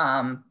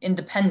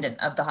 independent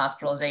of the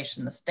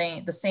hospitalization. The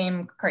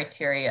same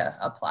criteria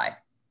apply.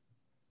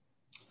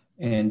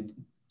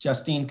 And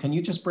Justine, can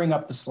you just bring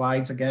up the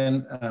slides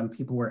again?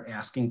 People were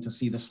asking to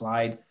see the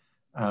slide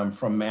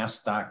from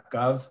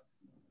mass.gov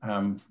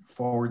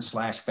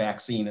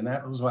 /vaccine. And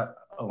that was what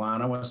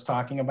Alana was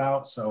talking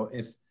about. So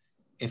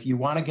if you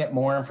want to get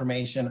more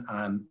information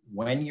on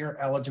when you're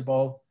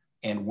eligible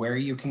and where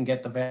you can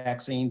get the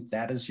vaccine,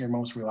 that is your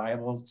most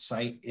reliable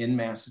site in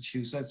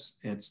Massachusetts.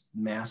 It's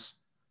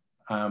mass.gov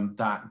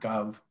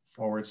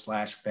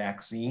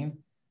 /vaccine.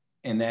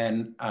 And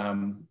then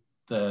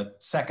the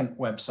second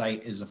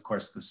website is, of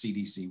course, the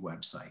CDC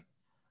website.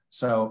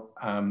 So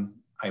I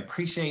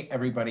appreciate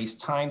everybody's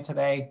time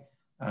today.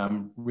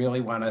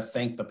 Really want to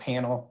thank the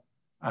panel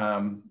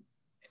and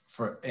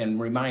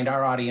remind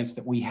our audience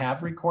that we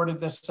have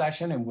recorded this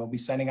session and we'll be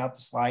sending out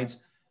the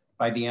slides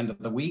by the end of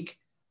the week.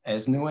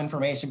 As new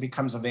information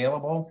becomes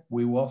available,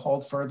 we will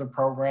hold further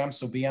programs,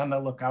 so be on the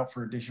lookout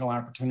for additional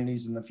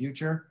opportunities in the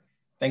future.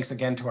 Thanks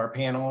again to our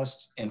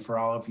panelists and for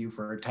all of you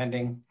for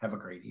attending. Have a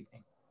great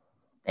evening.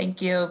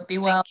 Thank you. Be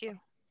well. Thank you.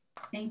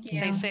 Thank you.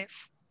 Stay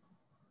safe.